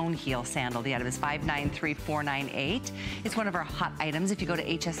embroidered cone heel sandal. The item is 593498. It's one of our hot items. If you go to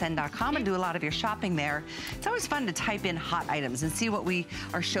hsn.com and do a lot of your shopping there, it's always fun to type in hot items and see what we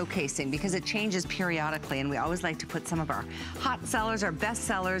are showcasing because it changes periodically, and we always like to put some of our hot sellers, our best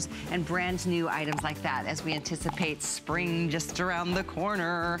sellers, and brand new items like that as we anticipate spring just around the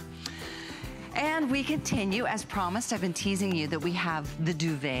corner. And we continue, as promised, I've been teasing you that we have the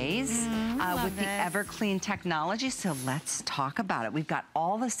duvets with the Everclean technology, so let's talk about it. We've got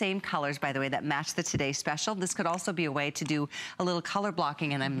all the same colors, by the way, that match the Today Special. This could also be a way to do a little color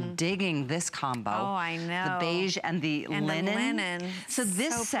blocking, and I'm digging this combo. Oh, I know. The beige and the linen. So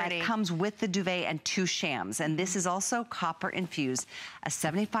this set comes with the duvet and 2 shams, and this is also copper infused, a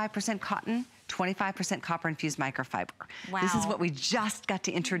 75% cotton, 25% copper infused microfiber. Wow. This is what we just got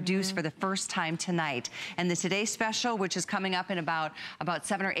to introduce for the first time tonight. And the Today Special, which is coming up in about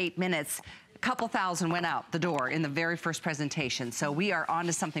 7 or 8 minutes, a couple thousand went out the door in the very first presentation. So we are on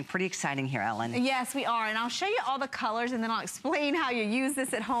to something pretty exciting here, Ellen. Yes, we are. And I'll show you all the colors and then I'll explain how you use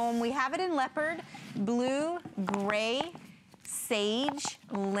this at home. We have it in leopard, blue, gray, sage,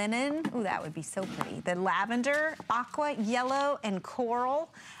 linen. Ooh, that would be so pretty. The lavender, aqua, yellow, and coral.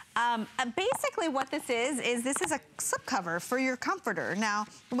 Basically what this is a slip cover for your comforter. Now,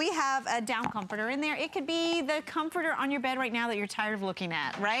 we have a down comforter in there. It could be the comforter on your bed right now that you're tired of looking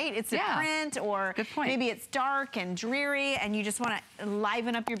at, right? It's a print, or maybe it's dark and dreary and you just want to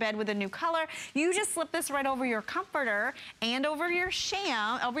liven up your bed with a new color. You just slip this right over your comforter and over your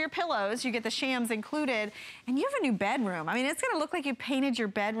sham, over your pillows. You get the shams included and you have a new bedroom. I mean, it's going to look like you painted your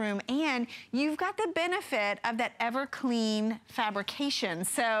bedroom and you've got the benefit of that Everclean fabrication.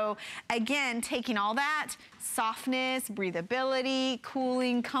 So again, taking all that softness, breathability,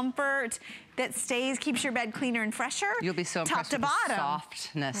 cooling, comfort that keeps your bed cleaner and fresher. You'll be so impressed with the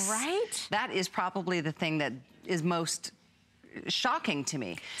softness. Right? That is probably the thing that is most shocking to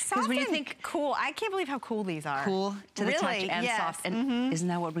me. Because when you think cool, I can't believe how cool these are. Cool to the touch and soft. And isn't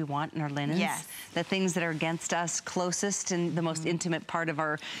that what we want in our linens? Yes. The things that are against us closest and the most intimate part of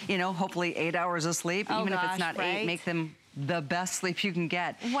our, hopefully 8 hours of sleep. Even if it's not 8, make them the best sleep you can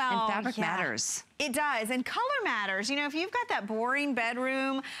get. Well, and fabric matters. It does, and color matters. You know, if you've got that boring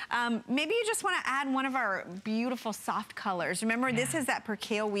bedroom, maybe you just want to add one of our beautiful soft colors. Remember, this is that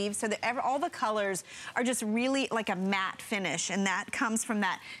percale weave, so that all the colors are just really like a matte finish, and that comes from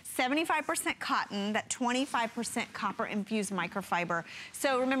that 75% cotton, that 25% copper infused microfiber.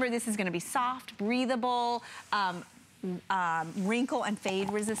 So remember, this is going to be soft, breathable, wrinkle and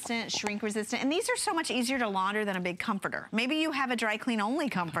fade resistant, shrink resistant, and these are so much easier to launder than a big comforter. Maybe you have a dry clean only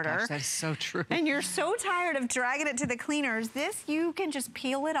comforter. Oh gosh, that's so true. And you're so tired of dragging it to the cleaners. This, you can just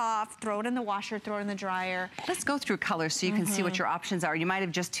peel it off, throw it in the washer, throw it in the dryer. Let's go through colors so you can see what your options are. You might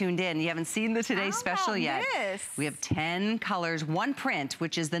have just tuned in. You haven't seen the Today Special yet. This? We have 10 colors, one print,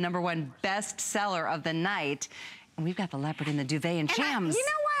 which is the #1 best seller of the night. And we've got the leopard and the duvet and shams. You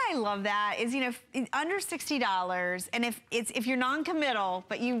know why I love that is, you know, under $60, and if you're non-committal,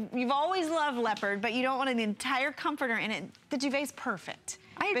 but you've always loved leopard, but you don't want an entire comforter in it, the duvet's perfect.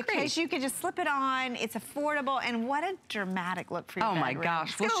 I agree. Because you can just slip it on, it's affordable, and what a dramatic look for your bedroom. Oh my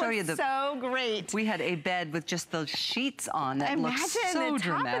gosh, we'll show you the... so great. We had a bed with just the sheets on that looks so dramatic. Imagine the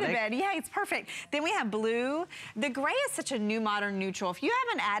top of the bed. Yeah, it's perfect. Then we have blue. The gray is such a new modern neutral. If you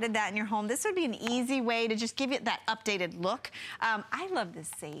haven't added that in your home, this would be an easy way to just give it that updated look. I love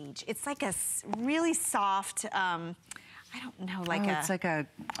this sage. It's like a really soft... I don't know, like it's like a,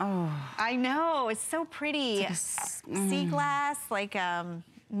 I know, it's so pretty. It's like sea glass, like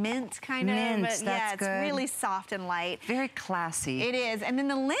mint kind of. Mint, but yeah, it's really soft and light. Very classy. It is, and then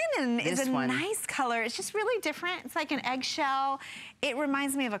the linen is a one. nice color. It's just really different. It's like an eggshell. It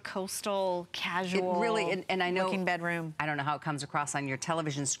reminds me of a coastal, casual, and I know, looking bedroom. I don't know how it comes across on your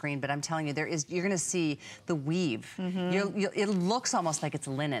television screen, but I'm telling you, you're going to see the weave. It looks almost like it's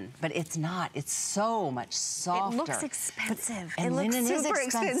linen, but it's not. It's so much softer. It looks expensive. And linen is super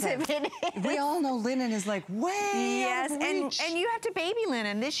expensive. It is. We all know linen is like way out of reach. and you have to baby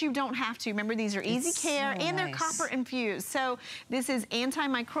linen. This you don't have to. Remember, these are easy care, and they're copper infused. So this is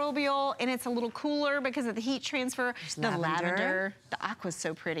antimicrobial, and it's a little cooler because of the heat transfer. There's lavender. The aqua's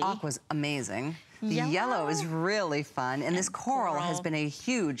so pretty. Aqua's amazing. The yellow is really fun, and this coral has been a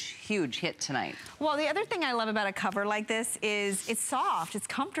huge, huge hit tonight. Well, the other thing I love about a cover like this is it's soft, it's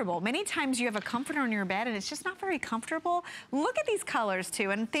comfortable. Many times you have a comforter in your bed and it's just not very comfortable. Look at these colors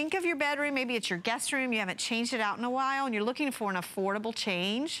too, and think of your bedroom, maybe it's your guest room, you haven't changed it out in a while, and you're looking for an affordable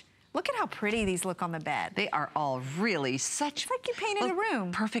change. Look at how pretty these look on the bed. They are all really such... It's like you painted a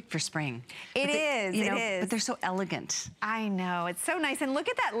room. Perfect for spring. It is. But they're so elegant. I know, it's so nice. And look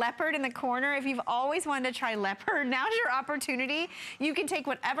at that leopard in the corner. If you've always wanted to try leopard, now's your opportunity. You can take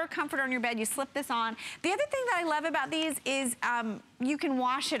whatever comforter on your bed, you slip this on. The other thing that I love about these is you can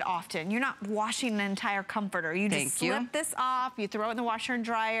wash it often. You're not washing an entire comforter. You just slip this off, you throw it in the washer and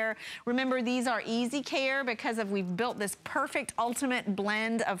dryer. Remember, these are easy care because we've built this perfect ultimate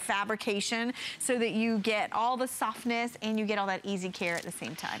blend of fabrication so that you get all the softness and you get all that easy care at the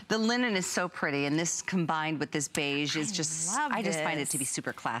same time. The linen is so pretty, and this combined with this beige is just, I just find it to be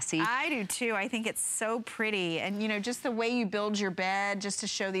super classy. I do too. I think it's so pretty. And you know, just the way you build your bed just to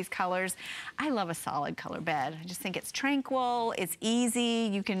show these colors. I love a solid color bed. I just think it's tranquil, it's easy.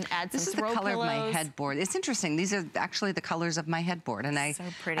 You can add some This is the color of my headboard. It's interesting. These are actually the colors of my headboard, and I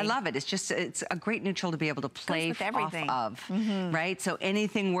love it. It's just, it's a great neutral to be able to play off of, right? So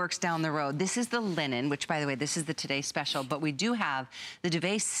anything works down the road. This is the linen, which by the way, this is the Today Special, but we do have the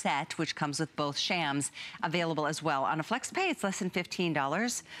duvet set, which comes with both shams, available as well. On a flex pay, it's less than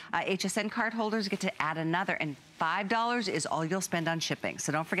 $15. HSN card holders get to add another, and $5 is all you'll spend on shipping.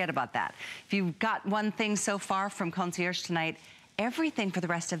 So don't forget about that. If you've got one thing so far from Concierge tonight, everything for the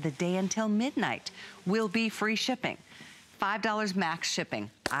rest of the day until midnight will be free shipping. $5 max shipping.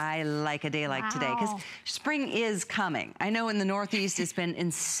 I like a day like today, because spring is coming. I know in the Northeast it's been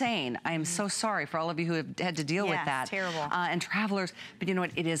insane. I am so sorry for all of you who have had to deal with that. Terrible. And travelers, but you know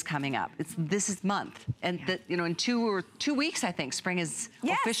what? It is coming up. This month, and you know, in 2 weeks, I think spring is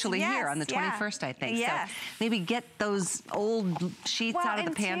officially here on the 21st. I think. So maybe get those old sheets out of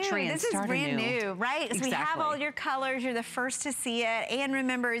the pantry and start anew. This is brand new, right? Exactly. So we have all your colors. You're the first to see it, and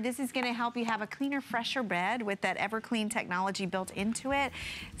remember, this is going to help you have a cleaner, fresher bed with that EverClean technology built into it.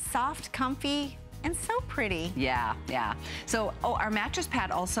 Soft, comfy, and so pretty. Yeah, yeah. So, our mattress pad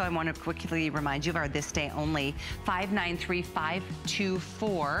also, I want to quickly remind you of our this day only,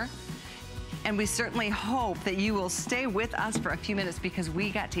 593524. And we certainly hope that you will stay with us for a few minutes because we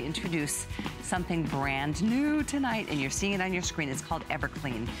got to introduce something brand new tonight, and you're seeing it on your screen. It's called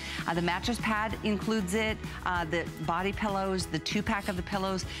Everclean. The mattress pad includes it, the body pillows, the 2-pack of the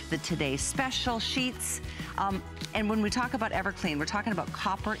pillows, the Today Special sheets. And when we talk about Everclean, we're talking about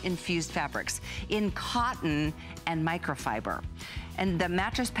copper-infused fabrics in cotton and microfiber. And the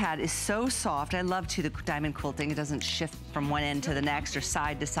mattress pad is so soft. I love, too, the diamond quilting. It doesn't shift from one end to the next or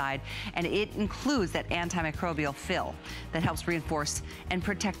side to side. And it includes that antimicrobial fill that helps reinforce and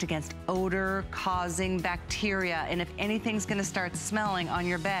protect against odor-causing bacteria. And if anything's gonna start smelling on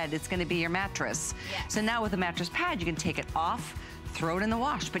your bed, it's gonna be your mattress. Yes. So now with the mattress pad, you can take it off, throw it in the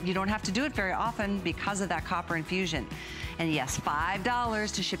wash, but you don't have to do it very often because of that copper infusion. And yes,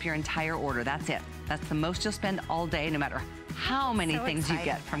 $5 to ship your entire order. That's it. That's the most you'll spend all day, no matter how many things you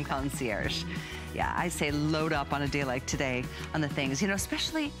get from Concierge. Yeah, I say load up on a day like today on the things. You know,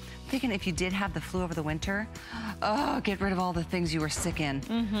 especially thinking if you did have the flu over the winter, oh, get rid of all the things you were sick in.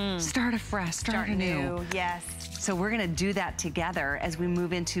 Start afresh, start anew. Yes. So we're gonna do that together as we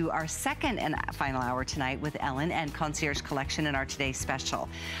move into our second and final hour tonight with Ellen and Concierge Collection in our Today Special.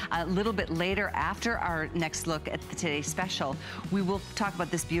 A little bit later, after our next look at the Today Special, we will talk about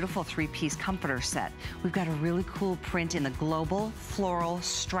this beautiful 3-piece comforter set. We've got a really cool print in the global, floral,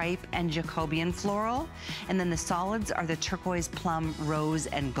 stripe, and Jacobean floral. And then the solids are the turquoise, plum, rose,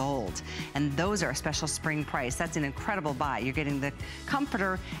 and gold. And those are a special spring price. That's an incredible buy. You're getting the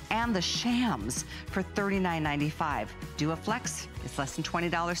comforter and the shams for $39.95. Do a flex. It's less than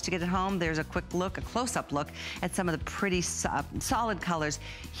 $20 to get it home. There's a quick look, a close-up look at some of the pretty solid colors.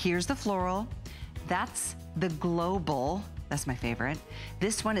 Here's the floral. That's the global. That's my favorite.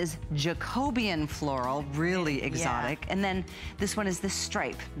 This one is Jacobean floral, really exotic. And then this one is this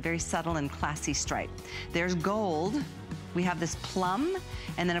stripe, very subtle and classy stripe. There's gold. We have this plum,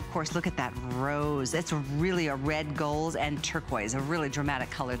 and then of course, look at that rose. It's really a red, gold, and turquoise, a really dramatic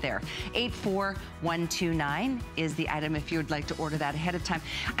color there. 84129 is the item if you would like to order that ahead of time.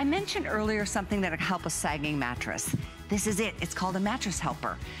 I mentioned earlier something that would help a sagging mattress. This is it. It's called a mattress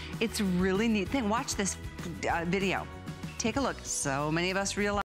helper. It's a really neat thing. Watch this video. Take a look. So many of us realize